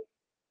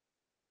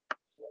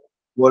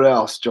 What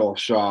else, Joel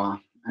Shaw?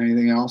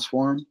 Anything else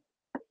for him?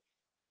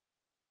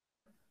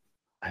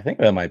 I think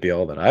that might be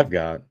all that I've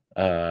got.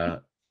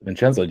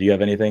 Vincenzo, do you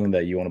have anything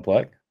that you want to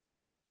plug?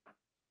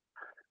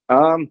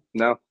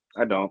 No,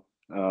 I don't.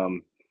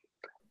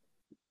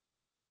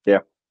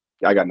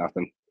 I got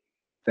nothing.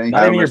 Thank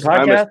Not you. even your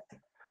podcast.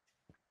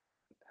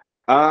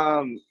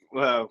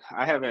 Well,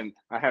 I haven't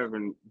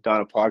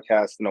done a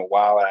podcast in a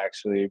while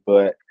actually,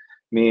 but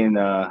me and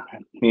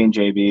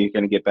JB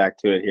gonna get back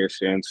to it here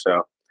soon.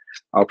 So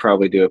I'll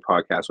probably do a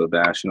podcast with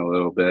Bash in a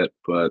little bit,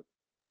 but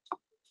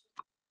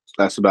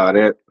that's about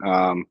it.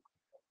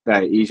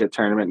 That Egypt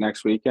tournament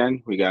next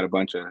weekend, we got a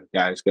bunch of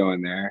guys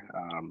going there.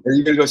 Are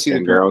you gonna go see the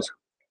girls?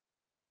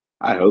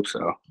 I hope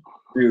so.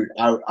 Dude,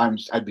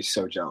 I'd be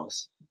so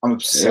jealous. I'm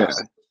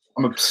obsessed. Yeah.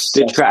 I'm obsessed.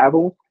 To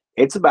travel,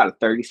 it's about a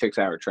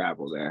 36-hour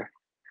travel there.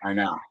 I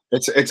know.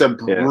 It's a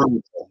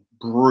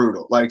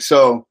brutal. Like,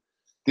 so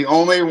the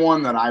only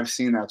one that I've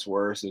seen that's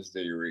worse is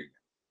the Eureka.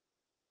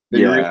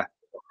 Eureka,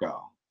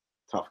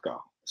 tough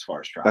go as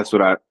far as travel.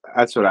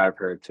 That's what I've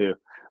heard too.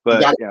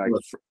 But yeah,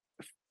 like,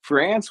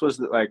 France was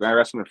like, I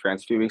wrestled in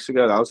France a few weeks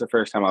ago. That was the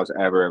first time I was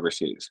ever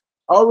overseas.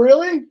 Oh,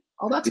 really?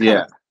 Oh, that's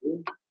yeah.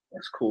 Cool.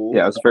 That's cool.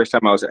 Yeah, it was the first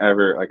time I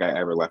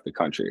ever left the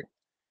country.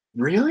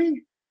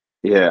 Really?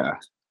 Yeah.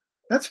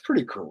 That's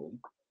pretty cool.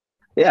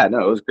 Yeah, no,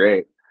 it was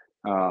great.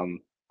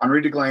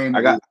 Henri de Glane,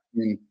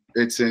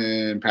 it's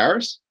in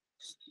Paris?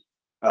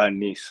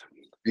 Nice.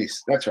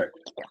 Nice, that's right.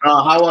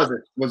 How was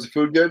it? Was the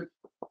food good?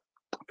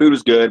 Food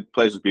was good.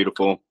 Place was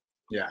beautiful.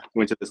 Yeah.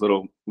 Went to this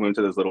little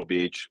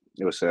beach.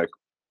 It was sick.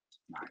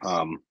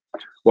 Nice.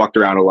 Walked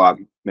around a lot,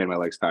 made my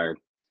legs tired.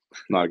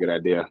 Not a good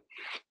idea.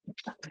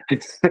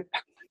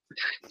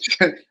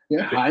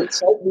 Yeah,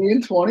 hindsight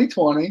being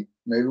 2020.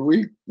 Maybe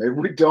we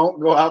don't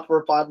go out for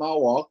a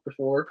 5-mile walk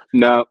before.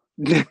 No.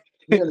 No.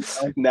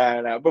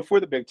 Before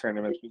the big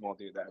tournaments, we won't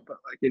do that. But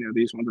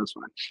these ones, that's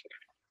fine.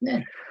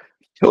 Yeah.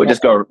 We'll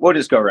just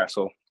go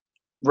wrestle.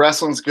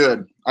 Wrestling's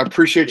good. I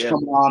appreciate you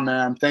coming on,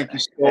 man. Thank you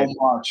so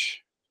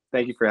much.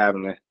 Thank you for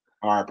having me.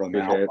 All right,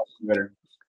 brother. Later.